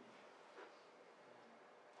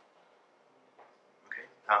 Okay.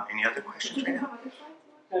 Any other questions right now?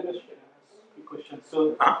 Question.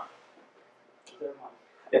 So,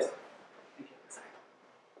 Yes.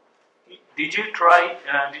 Did you try?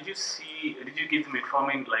 Did you give them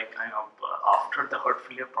metformin like after the heart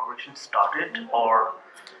failure progression started, or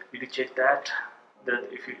did you check that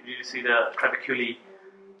if did you see the trabeculae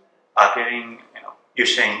getting You're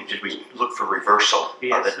saying did we look for reversal?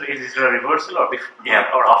 Yes. So is it a reversal or before, yeah,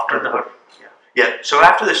 or after the heart? Yeah. So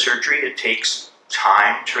after the surgery, it takes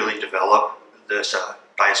time to really develop this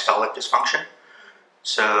diastolic dysfunction.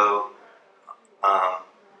 So,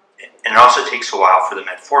 and it also takes a while for the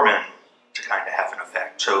metformin to kind of have an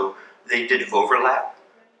effect. So they did overlap.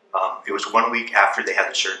 It was 1 week after they had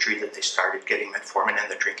the surgery that they started getting metformin in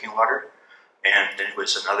the drinking water. And then it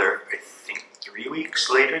was another, I think, 3 weeks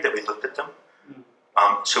later that we looked at them.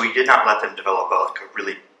 So we did not let them develop a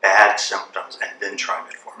really bad symptoms and then try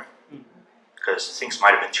metformin, because things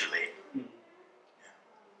might have been too late.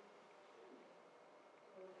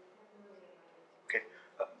 Okay.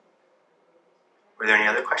 Were there any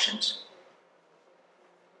other questions?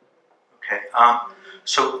 Okay.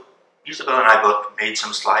 So Isabel and I both made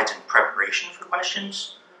some slides in preparation for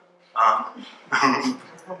questions.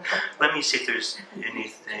 Let me see if there's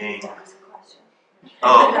anything.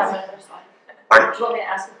 Oh. Pardon? Do you want me to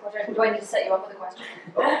ask a question? Do I need to set you up with a question?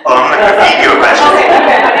 Oh, I'm not going to feed you a question.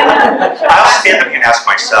 Okay. I'll stand up and ask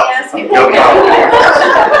myself. No problem.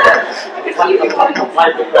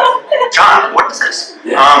 John, what is this?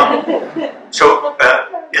 So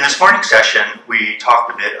in this morning session, we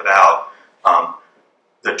talked a bit about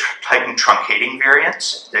the Titin truncating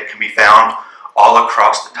variants that can be found all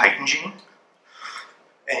across the Titin gene.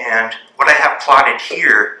 And what I have plotted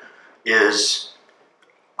here is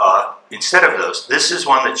instead of those, this is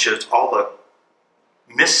one that shows all the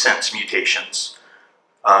missense mutations.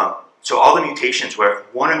 So all the mutations where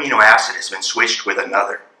one amino acid has been switched with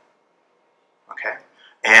another. Okay?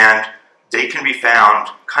 And they can be found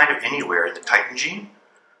kind of anywhere in the Titin gene.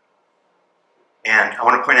 And I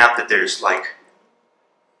want to point out that there's like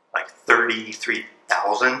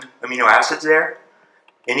 33,000 amino acids there.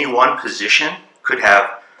 Any one position could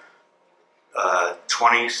have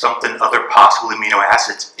 20-something other possible amino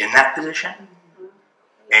acids in that position.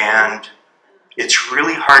 And it's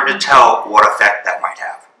really hard to tell what effect that might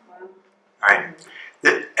have. All right?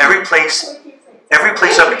 Every place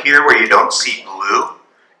up here where you don't see blue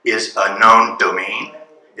is a known domain.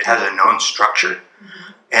 It has a known structure.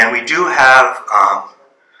 And we do have,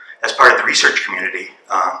 as part of the research community,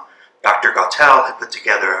 Dr. Gautel had put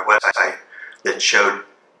together a website that showed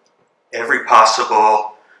every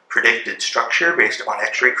possible predicted structure based upon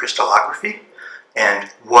X-ray crystallography, and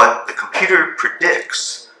what the computer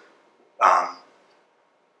predicts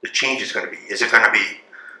the change is going to be. Is it going to be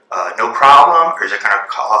no problem, or is it going to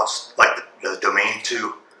cause the domain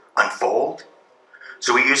to unfold?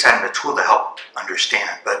 So we use that in the tool to help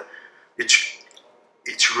understand, but it's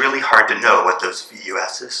really hard to know what those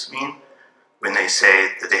VUSs mean when they say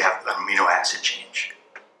that they have an amino acid change.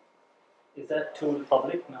 Is that tool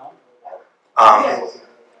public now?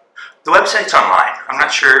 The website's online. I'm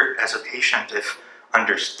not sure as a patient if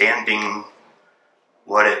understanding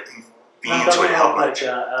what it means would help much.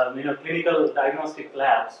 Clinical diagnostic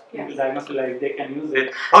labs, clinical diagnostic labs, they can use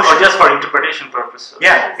it, or just for interpretation purposes.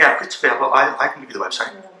 Yeah, it's available. I can give you the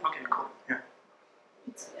website. Okay, cool. Yeah.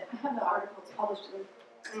 I have the article. It's published.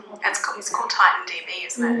 It's called Titin DB,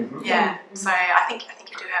 isn't it? Yeah. So I think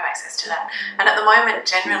you do have access to that. And at the moment,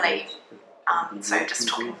 generally, So just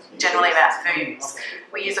talking generally about VUs,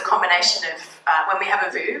 we use a combination of, when we have a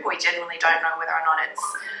VU, we generally don't know whether or not it's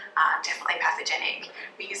definitely pathogenic.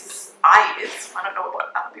 I don't know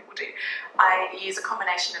what other people do, I use a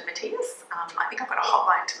combination of Matthias. I think I've got a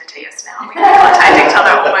hotline to Matthias now. We contact each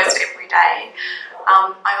other almost every day.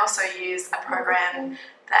 I also use a program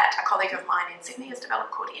that a colleague of mine in Sydney has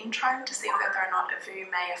developed called Introme to see whether or not a VU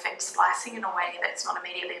may affect splicing in a way that's not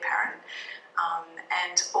immediately apparent.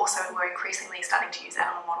 And also we're increasingly starting to use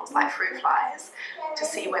animal models like fruit flies to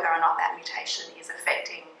see whether or not that mutation is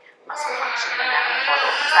affecting muscle function in an animal model,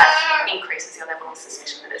 because that increases your level of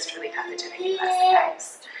suspicion that it's truly pathogenic if that's the case.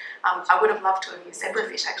 I would have loved to have used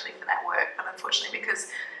zebrafish actually for that work, but unfortunately because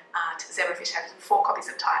zebrafish has 4 copies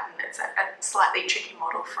of Titin, it's a slightly tricky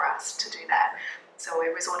model for us to do that. So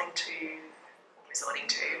we're resorting to, it's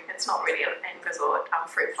not really an end resort,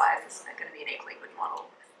 fruit flies is going to be an equally good model.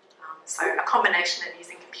 So a combination of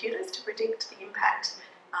using computers to predict the impact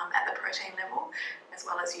at the protein level, as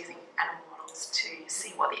well as using animal models to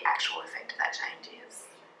see what the actual effect of that change is.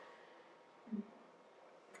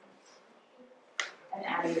 And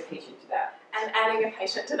adding a patient to that. And adding a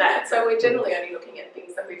patient to that. So we're generally only looking at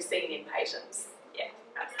things that we've seen in patients. Yeah,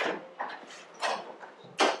 absolutely.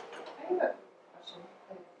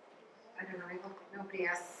 I don't know, nobody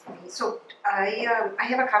asked me. So I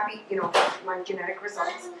have a copy, of my genetic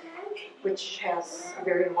results, which has a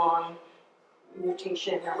very long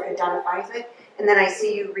mutation or identifies it. And then I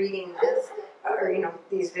see you reading this, or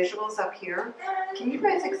these visuals up here. Can you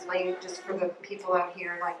guys explain, just for the people out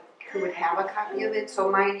here, like who would have a copy of it? So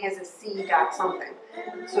mine has a C dot something.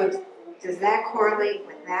 So does that correlate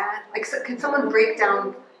with that? Like, so can someone break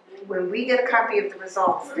down when we get a copy of the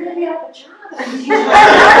results? We're gonna be out of a job. It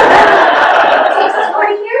takes us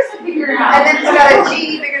 40 years to figure it out. And then it's got a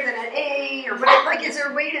G bigger than an A, or whatever. Like, is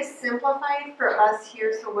there a way to simplify it for us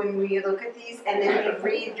here so when we look at these and then we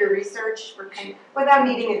read your research, without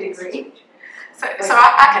needing a degree? So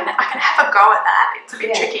I can have a go at that. It's a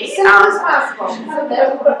bit tricky. As simple as possible. So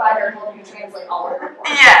medical provider helping you translate all of it.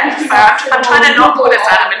 Yeah, so I'm trying to not put us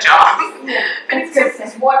out of a job. But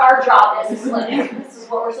it's what our job is. This is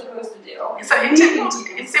what we're supposed to do. So in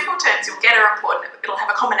simple terms, you'll get a report. It'll have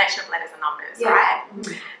a combination of letters and numbers, right?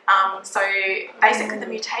 So basically, the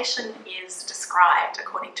mutation is described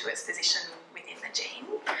according to its position within the gene.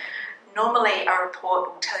 Normally, a report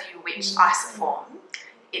will tell you which isoform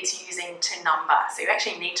it's using to number. So you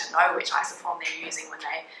actually need to know which isoform they're using when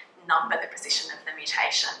they number the position of the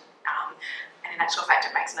mutation. And in actual fact,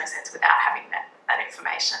 it makes no sense without having that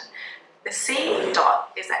information. The C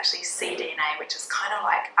dot is actually cDNA, which is kind of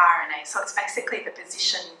like RNA. So it's basically the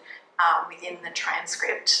position within the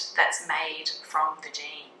transcript that's made from the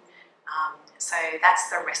gene. So that's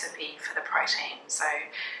the recipe for the protein. So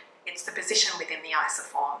it's the position within the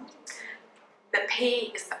isoform. The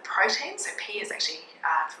P is the protein, so P is actually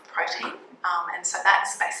for protein, and so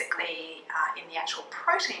that's basically in the actual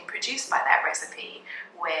protein produced by that recipe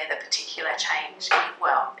where the particular change,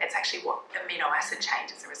 it's actually what amino acid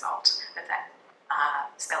change as a result of that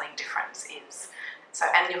spelling difference is. So,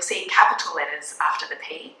 and you'll see capital letters after the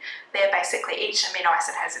P. They're basically, each amino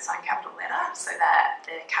acid has its own capital letter, so that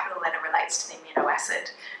the capital letter relates to the amino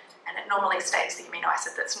acid, and it normally states the amino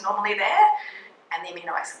acid that's normally there, and the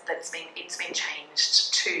amino acid that's been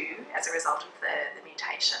changed to as a result of the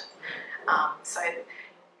mutation. So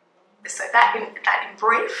that in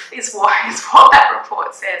brief is what that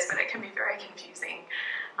report says, but it can be very confusing.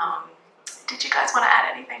 Did you guys want to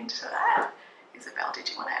add anything to that? Isabel, did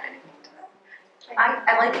you want to add anything to that?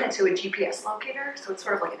 I liken it to a GPS locator, so it's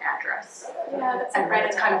sort of like an address. Yeah, that's and then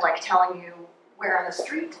it's kind of like telling you where on the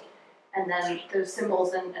street, and then those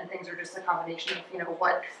symbols and things are just a combination of,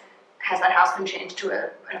 what has that house been changed to an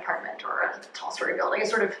apartment or a tall story building? It's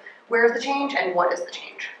sort of where is the change and what is the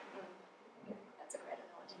change? That's a great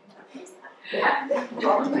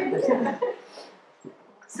analogy.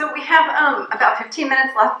 So we have about 15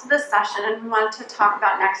 minutes left of this session, and we want to talk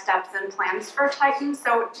about next steps and plans for Titin.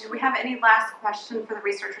 So do we have any last question for the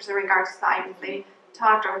researchers in regards to the items they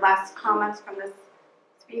talked, or last comments from the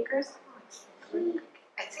speakers?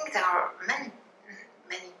 I think there are many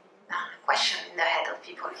questions in the head of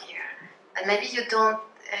people here, and maybe you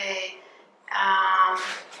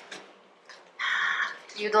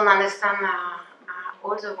don't understand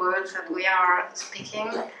all the words that we are speaking.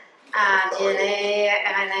 DNA,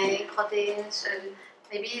 RNA, proteins.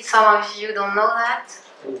 Maybe some of you don't know that.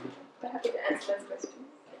 I'm happy to answer those questions.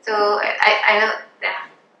 So I know that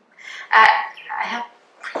I have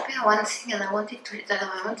prepared one thing, and I wanted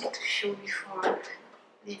to show before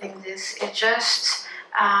leaving this. It's just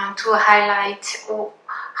to highlight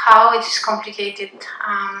how it is complicated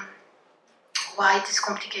why it is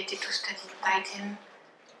complicated to study titin.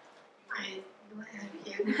 I do have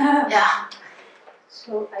here. Yeah.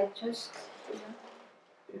 So I just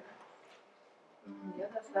the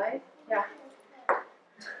other slide. Yeah.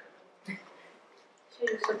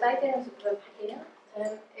 So titin is the protein,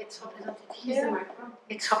 and it's represented here.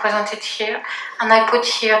 It's represented here, and I put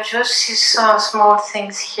here just these small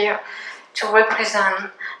things here to represent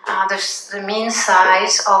the mean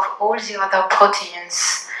size of all the other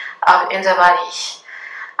proteins in the body.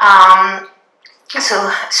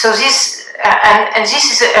 So this and this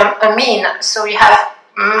is a mean. So you have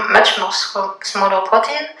much more smaller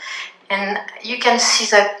protein, and you can see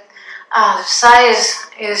that the size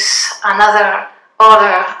is another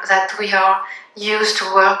order that we are used to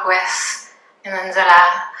work with in the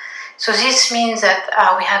lab. So this means that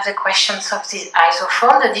we have the questions of the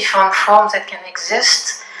isoform, the different forms that can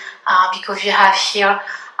exist, because you have here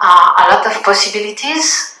a lot of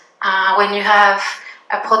possibilities. When you have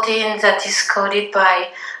a protein that is coded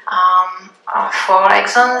by 4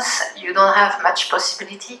 exons, you don't have much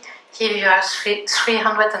possibility. Here you have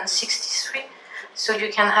 363, so you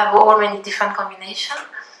can have all many different combinations.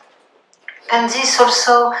 And this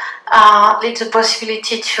also leads the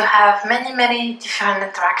possibility to have many different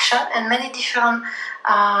interactions and many different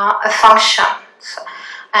functions.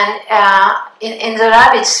 And in the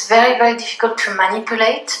lab, it's very difficult to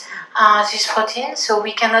manipulate this protein, so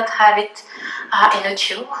we cannot have it in a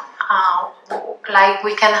tube like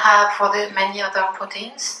we can have for the many other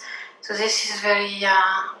proteins. So this is very.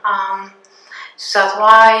 So that's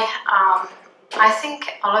why I think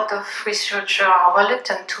a lot of researchers are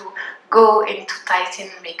reluctant to go into titin,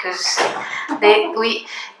 because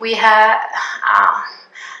we have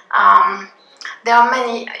there are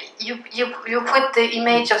many. You put the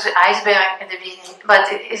image of the iceberg at the beginning, but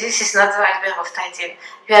this is not the iceberg of titin.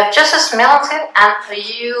 You have just a small thing and a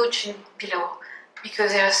huge below,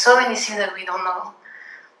 because there are so many things that we don't know.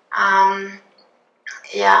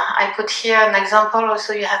 Yeah, I put here an example.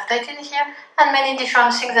 Also, you have titin here, and many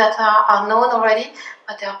different things that are known already,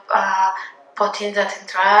 but there are proteins that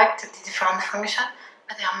interact at different functions,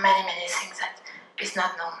 but there are many things that is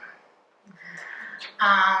not known.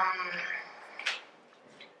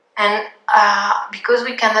 And because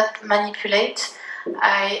we cannot manipulate,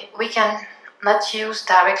 we can not use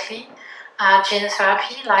directly gene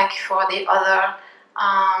therapy like for the other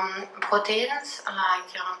proteins.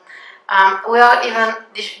 Like we are even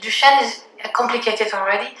Duchenne is complicated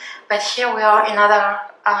already, but here we are in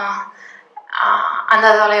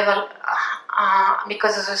another level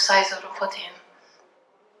because of the size of the protein.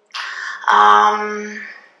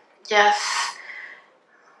 Yes.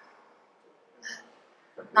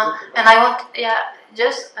 No, and I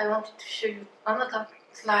wanted to show you another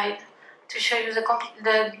slide to show you the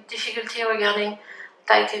difficulty regarding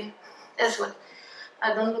titin as well.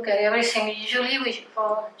 I don't look at everything. Usually,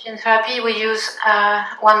 for gene therapy, we use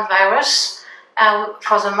one virus.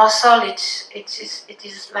 For the muscle, it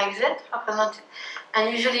is like that represented.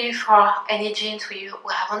 And usually, for any genes, we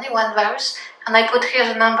have only one virus. And I put here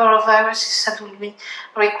the number of viruses that will be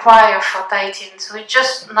required for titin. So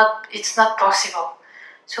it's not possible.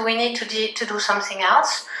 So we need to do something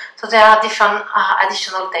else. So there are different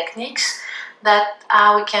additional techniques that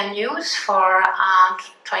we can use for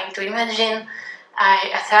trying to imagine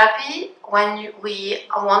a therapy when we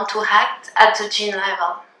want to act at the gene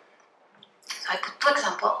level. So I put 2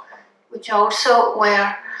 examples, which are also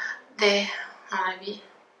where maybe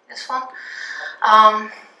this one.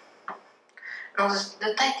 No,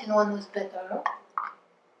 the titin one was better. No?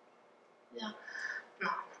 Yeah. No,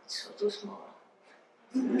 it's too small.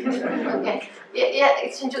 Okay. Yeah.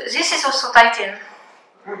 This is also titin.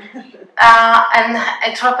 And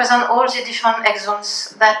it represents all the different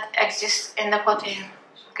exons that exist in the protein.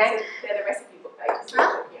 Okay? So they're the recipe book pages we're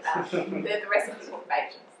talking about. They're the recipe book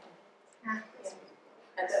pages. Yeah.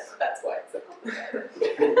 And that's why it's so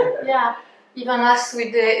complicated. Yeah. Even us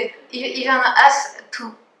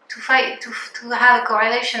to have a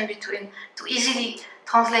correlation to easily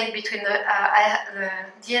translate between the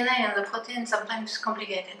DNA and the protein sometimes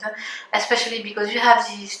complicated, especially because you have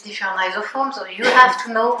these different isoforms, so you have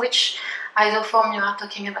to know which isoform you are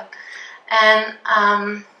talking about. And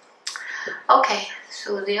okay,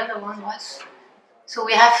 so the other one was, so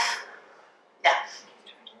we have, yeah.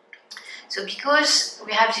 So because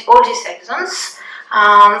we have all these exons,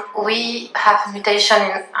 we have mutation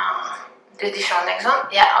in the different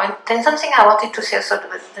exons. Yeah, and then something I wanted to say also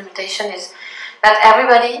about the mutation is that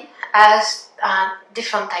everybody has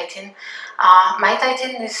different titin. My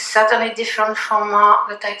titin is certainly different from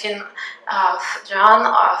the titin of John,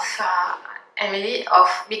 of Emily,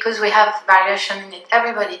 because we have variation in it,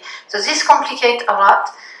 everybody. So this complicates a lot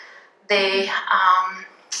the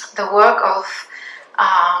work of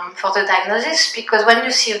for the diagnosis, because when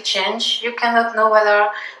you see a change, you cannot know whether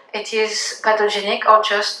it is pathogenic or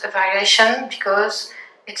just a variation, because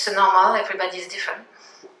it's a normal, everybody is different.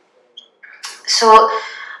 So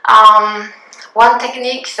one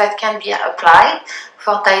technique that can be applied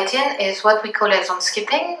for Titin is what we call exon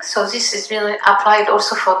skipping. So this is being applied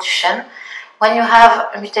also for Duchenne. When you have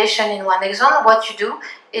a mutation in one exon, what you do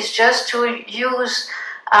is just to use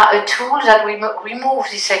a tool that will remove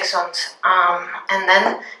these exons, and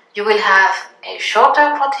then you will have a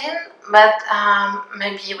shorter protein, but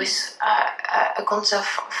maybe with a conserved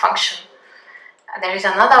function. There is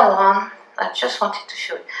another one I just wanted to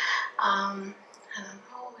show you. I don't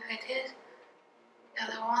know where it is. The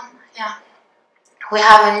other one, yeah. We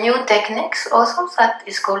have a new technique also that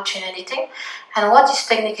is called gene editing, and what this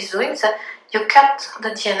technique is doing is that you cut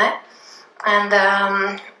the DNA, and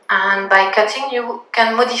by cutting you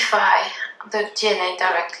can modify the DNA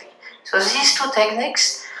directly. So these two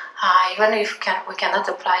techniques, even if we cannot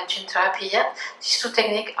apply gene therapy yet, these two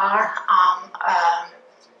techniques are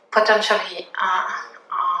potentially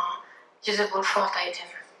usable for Titin.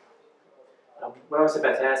 What I was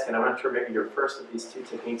about to ask, and I'm not sure maybe your first of these two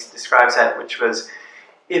techniques describes that, which was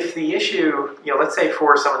if the issue, let's say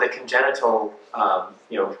for some of the congenital,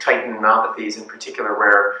 titinopathies in particular,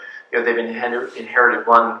 where they've inherited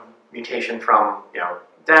one mutation from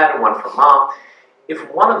dad and one from mom. If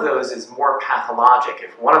one of those is more pathologic,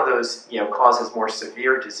 if one of those causes more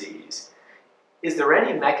severe disease, is there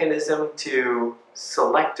any mechanism to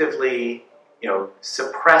selectively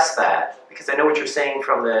suppress that? Because I know what you're saying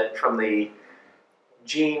from the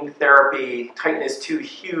gene therapy, Titin is too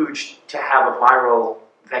huge to have a viral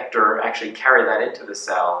vector actually carry that into the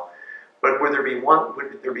cell. But would there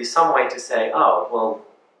be some way to say, oh, well,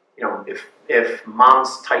 if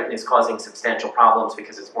mom's Titin is causing substantial problems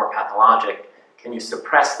because it's more pathologic, can you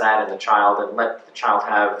suppress that in the child and let the child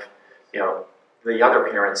have, the other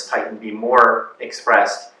parent's Titin be more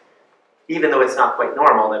expressed, even though it's not quite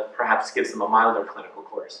normal, that perhaps gives them a milder clinical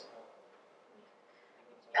course?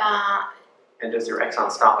 And does your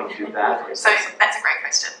exon stopping do that? So that's a great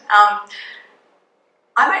question.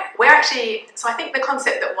 So I think the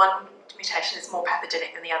concept that one mutation is more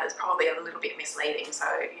pathogenic than the other is probably a little bit misleading. So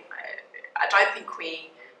I don't think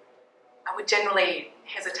I would generally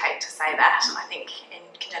hesitate to say that. I think in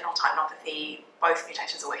congenital titinopathy, both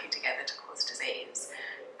mutations are working together to cause disease.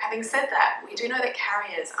 Having said that, we do know that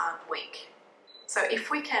carriers aren't weak. So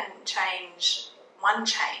if we can change one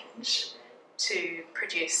change to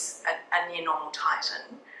produce a near normal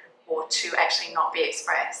Titin, or to actually not be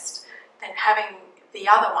expressed, then having the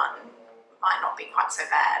other one might not be quite so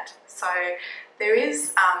bad. So there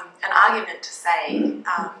is an argument to say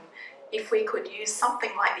if we could use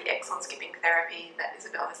something like the exon skipping therapy that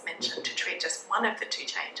Isabel has mentioned to treat just one of the two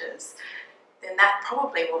changes, then that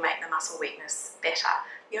probably will make the muscle weakness better.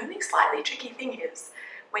 The only slightly tricky thing is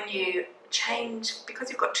when you change, because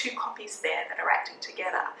you've got two copies there that are acting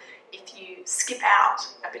together, if you skip out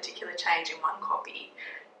a particular change in one copy,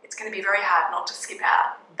 it's going to be very hard not to skip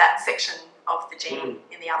out that section of the gene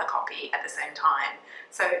in the other copy at the same time.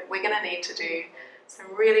 So we're going to need to do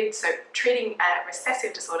treating a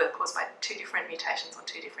recessive disorder caused by two different mutations on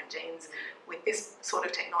two different genes with this sort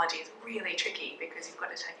of technology is really tricky, because you've got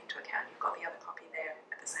to take into account you've got the other copy there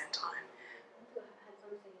at the same time.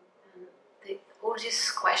 All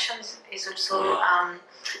these questions is also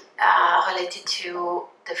related to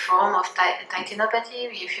the form of titinopathy.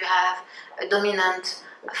 If you have a dominant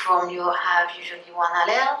form, you have usually one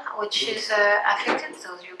allele which is affected,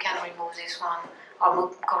 so you can remove this one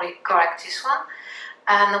or correct this one.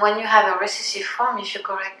 And when you have a recessive form, if you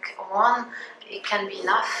correct one, it can be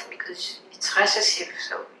enough because it's recessive.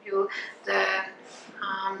 So the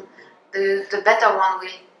better one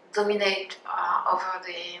will dominate over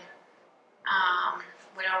the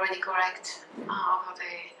will already correct over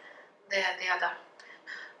the other.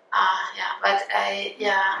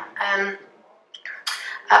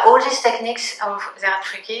 All these techniques they are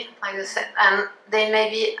tricky, like I said, and they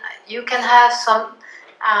maybe you can have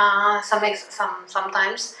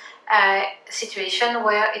sometimes a situation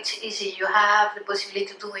where it's easy. You have the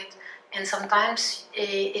possibility to do it, and sometimes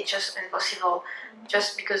it's just impossible.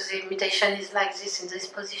 Just because the mutation is like this in this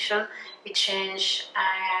position, it changes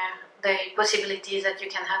the possibilities that you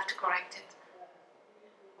can have to correct it.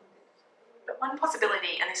 But one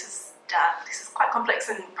possibility, and this is quite complex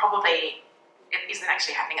and probably it isn't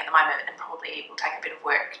actually happening at the moment and probably will take a bit of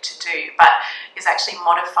work to do, but is actually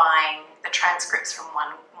modifying the transcripts from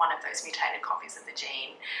one of those mutated copies of the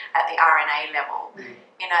gene at the RNA level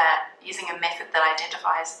using a method that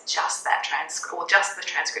identifies just that transcript, or just the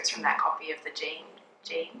transcripts from that copy of the gene,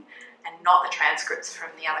 and not the transcripts from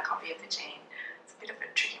the other copy of the gene. It's a bit of a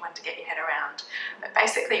tricky one to get your head around. But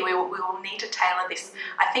basically, we will need to tailor this.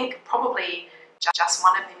 I think probably just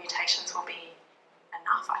one of the mutations will be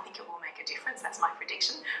enough. I think it will make a difference. That's my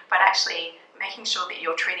prediction. But actually, making sure that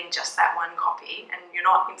you're treating just that one copy and you're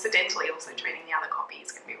not incidentally also treating the other copy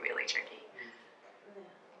is going to be really tricky.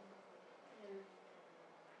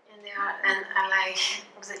 And like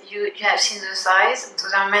you have seen the size, so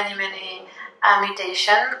there are many mutations,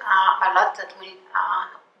 a lot that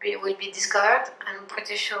will be discovered, I'm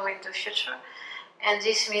pretty sure, in the future. And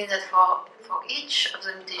this means that for each of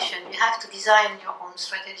the mutations, you have to design your own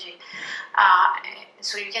strategy.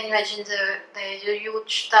 So you can imagine the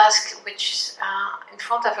huge task which is in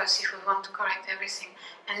front of us if we want to correct everything.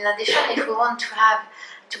 And in addition, if we want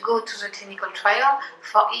to go to the clinical trial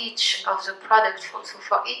for each of the products, so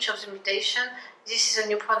for each of the mutation, this is a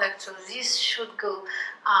new product, so this should go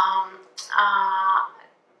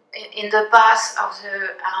in the path of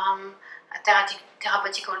the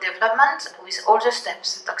therapeutical development with all the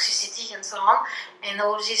steps, toxicity and so on, and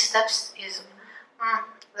all these steps is,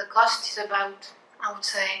 the cost is about, I would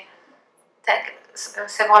say,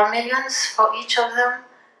 several millions for each of them,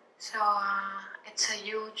 so it's a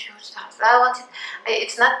huge task.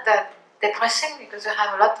 It's not that depressing because we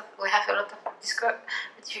have a lot of discourse,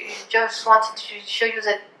 but you just wanted to show you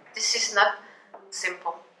that this is not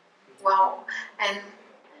simple. Wow, and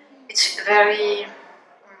it's very.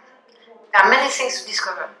 There are many things to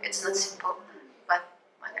discover. It's not simple, but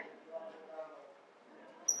okay.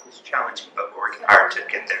 It's challenging, but we're working hard to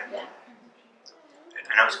get there. Yeah.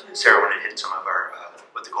 I know Sarah wanted to hit some of our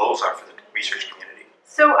what the goals are for the research community.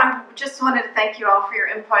 So I just wanted to thank you all for your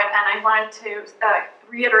input, and I wanted to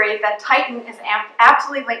reiterate that Titin is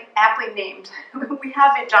absolutely aptly named. We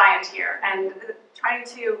have a giant here, and trying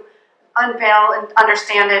to unveil and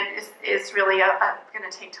understand it is really going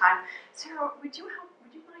to take time. Sarah, would you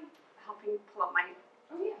mind helping pull up my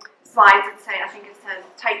slides that say, I think it says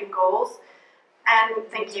Titin goals, and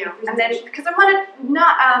thank you. And then, because I want to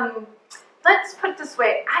not, let's put it this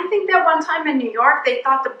way, I think that one time in New York, they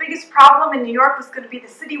thought the biggest problem in New York was going to be the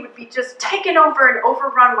city would be just taken over and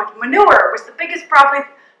overrun with manure, was the biggest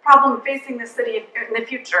problem facing the city in the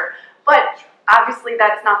future. But obviously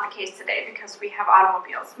that's not the case today because we have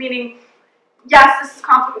automobiles, meaning, yes, this is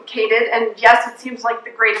complicated, and yes, it seems like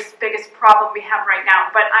the biggest problem we have right now,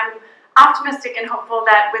 but I'm optimistic and hopeful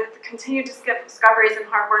that with continued discoveries and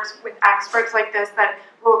hard work with experts like this, that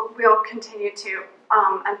we'll continue to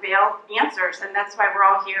unveil answers, and that's why we're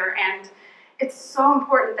all here. And it's so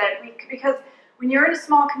important that because when you're in a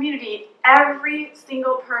small community, every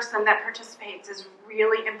single person that participates is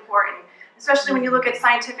really important, especially when you look at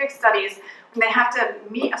scientific studies, when they have to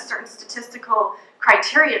meet a certain statistical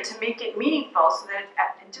criteria to make it meaningful, so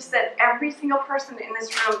that every single person in this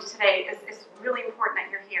room today is really important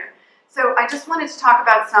that you're here. So I just wanted to talk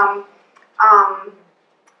about some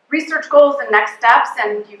research goals and next steps,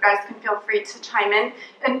 and you guys can feel free to chime in.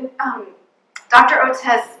 And Dr. Oates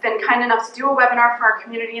has been kind enough to do a webinar for our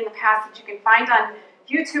community in the past that you can find on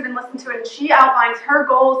YouTube and listen to it, and she outlines her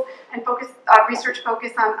goals and research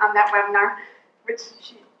focus on that webinar, which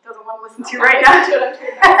she doesn't want to listen to right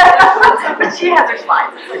now. But she has her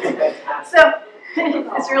slides. So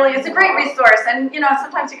it's a great resource, and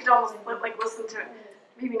sometimes you could almost listen to it.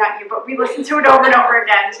 Maybe not you, but we listen to it over and over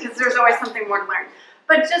again because there's always something more to learn.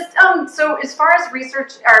 But just so as far as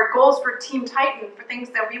research, our goals for Team Titin, for things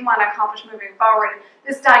that we want to accomplish moving forward,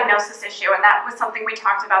 this diagnosis issue, and that was something we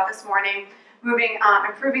talked about this morning, improving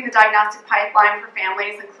the diagnostic pipeline for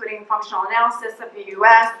families, including functional analysis of the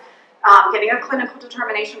US, getting a clinical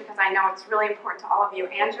determination, because I know it's really important to all of you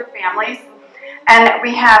and your families. And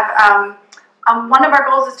we have one of our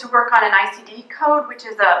goals is to work on an ICD code, which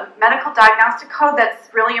is a medical diagnostic code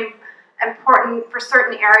that's really important for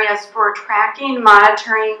certain areas for tracking,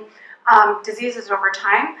 monitoring diseases over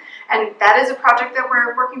time. And that is a project that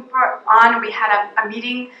we're working on. We had a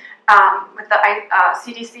meeting with the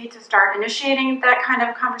CDC to start initiating that kind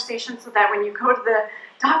of conversation so that when you go to the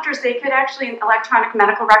doctors, they could actually, in electronic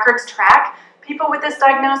medical records, track people with this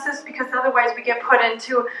diagnosis, because otherwise we get put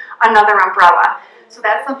into another umbrella. So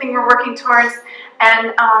that's something we're working towards.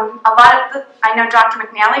 And I know Dr.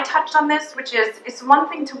 McNally touched on this, which is, it's one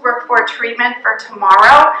thing to work for a treatment for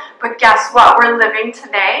tomorrow, but guess what? We're living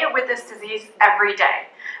today with this disease every day.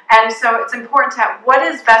 And so it's important to have, what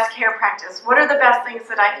is best care practice? What are the best things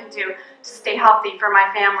that I can do to stay healthy for my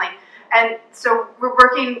family? And so we're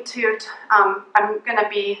working to, I'm going to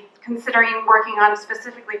be considering working on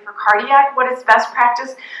specifically for cardiac, what is best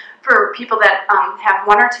practice for people that have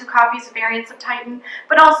 1 or 2 copies of variants of Titin,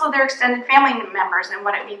 but also their extended family members and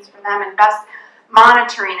what it means for them and best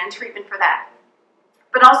monitoring and treatment for that.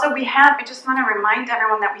 But also I just want to remind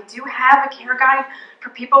everyone that we do have a care guide for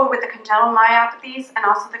people with the congenital myopathies and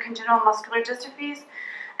also the congenital muscular dystrophies.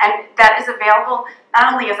 And that is available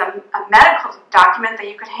not only as a medical document that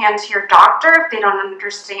you could hand to your doctor if they don't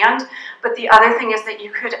understand, but the other thing is that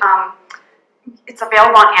you could, it's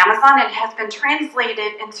available on Amazon. It has been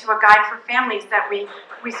translated into a guide for families that we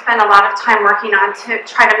spend a lot of time working on to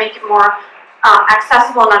try to make it more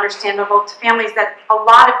accessible and understandable to families that a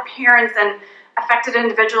lot of parents and affected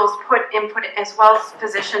individuals put input as well as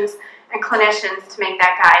physicians and clinicians to make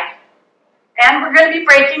that guide. And we're going to be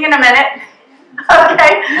breaking in a minute.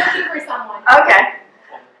 Okay. Looking for someone. Okay.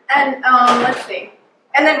 And let's see.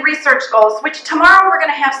 And then research goals, which tomorrow we're going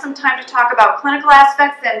to have some time to talk about clinical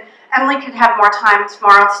aspects, and Emily could have more time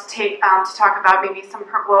tomorrow to talk about maybe some of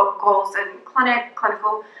her goals in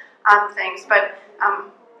clinical things. But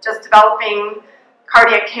just developing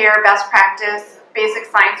cardiac care, best practice, basic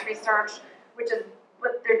science research, which is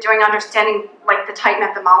what they're doing, understanding like the Titin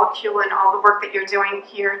at the molecule and all the work that you're doing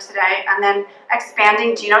here today, and then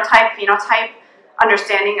expanding genotype, phenotype,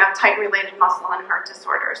 understanding of Titin-related muscle and heart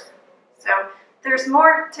disorders. So there's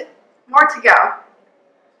more to go.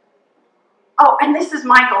 Oh, and this is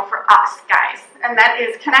my goal for us, guys, and that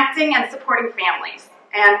is connecting and supporting families,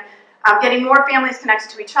 and getting more families connected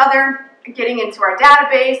to each other, getting into our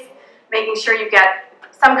database, making sure you get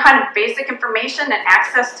some kind of basic information and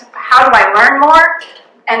access to how do I learn more,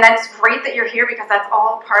 and that's great that you're here because that's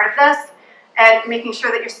all part of this, and making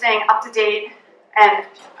sure that you're staying up to date and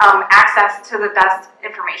access to the best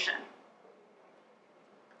information.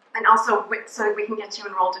 And also so that we can get you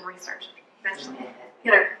enrolled in research eventually.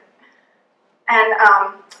 And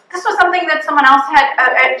this was something that someone else had,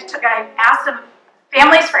 I asked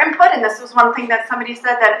families for input, and this was one thing that somebody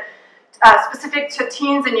said that specific to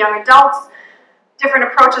teens and young adults, different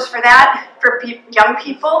approaches for that, for young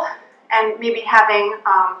people, and maybe having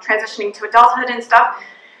transitioning to adulthood and stuff.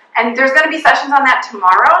 And there's going to be sessions on that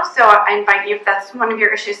tomorrow, so I invite you, if that's one of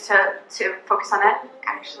your issues, to focus on that.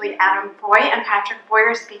 Actually, Adam Boy and Patrick Boy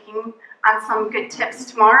are speaking on some good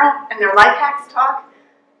tips tomorrow in their life hacks talk.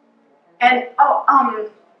 And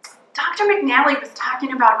Dr. McNally was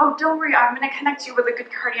talking about, oh, don't worry, I'm going to connect you with a good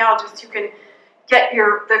cardiologist who can get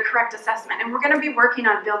the correct assessment. And we're going to be working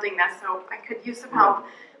on building this, so I could use some help,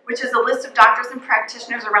 which is a list of doctors and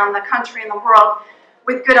practitioners around the country and the world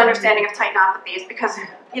with good understanding of titinopathies, because,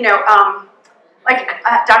 like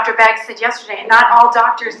Dr. Baggs said yesterday, not all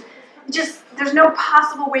doctors, there's no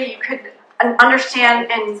possible way you could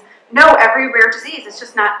understand and know every rare disease. It's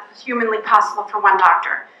just not humanly possible for one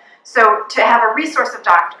doctor. So to have a resource of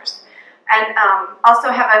doctors, and also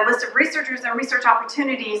have a list of researchers and research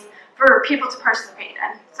opportunities for people to participate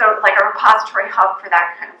in. So like a repository hub for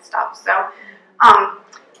that kind of stuff. So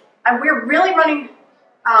and we're really running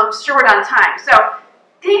short on time. So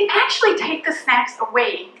they actually take the snacks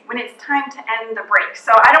away when it's time to end the break.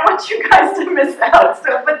 So I don't want you guys to miss out.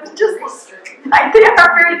 So, but just like they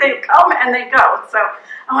come and they go. So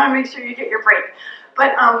I want to make sure you get your break.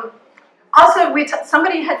 But also,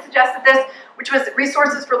 somebody had suggested this, which was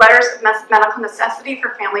resources for letters of medical necessity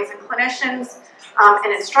for families and clinicians,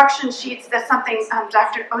 and instruction sheets. That's something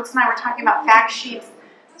Dr. Oates and I were talking about, fact sheets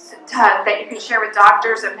that you can share with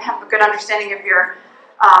doctors and have a good understanding of your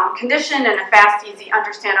condition in a fast, easy,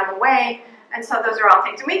 understandable way. And so those are all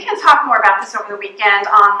things. And we can talk more about this over the weekend,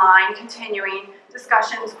 online, continuing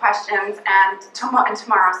discussions, questions, and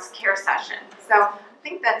tomorrow's care session. So I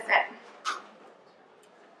think that's it.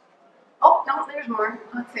 Oh, no, there's more.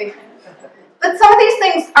 Let's see. But some of these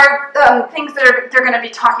things are things that they're going to be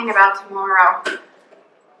talking about tomorrow.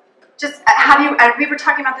 Just we were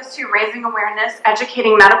talking about this too, raising awareness,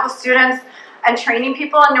 educating medical students, and training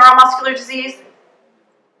people in neuromuscular disease.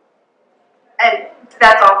 And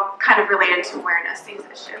that's all kind of related to awareness, these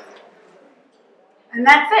issues. And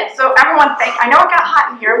that's it. So everyone, I know it got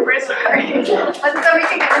hot in here, I'm very sorry. But so we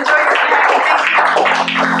can enjoy your day.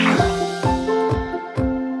 Thank you.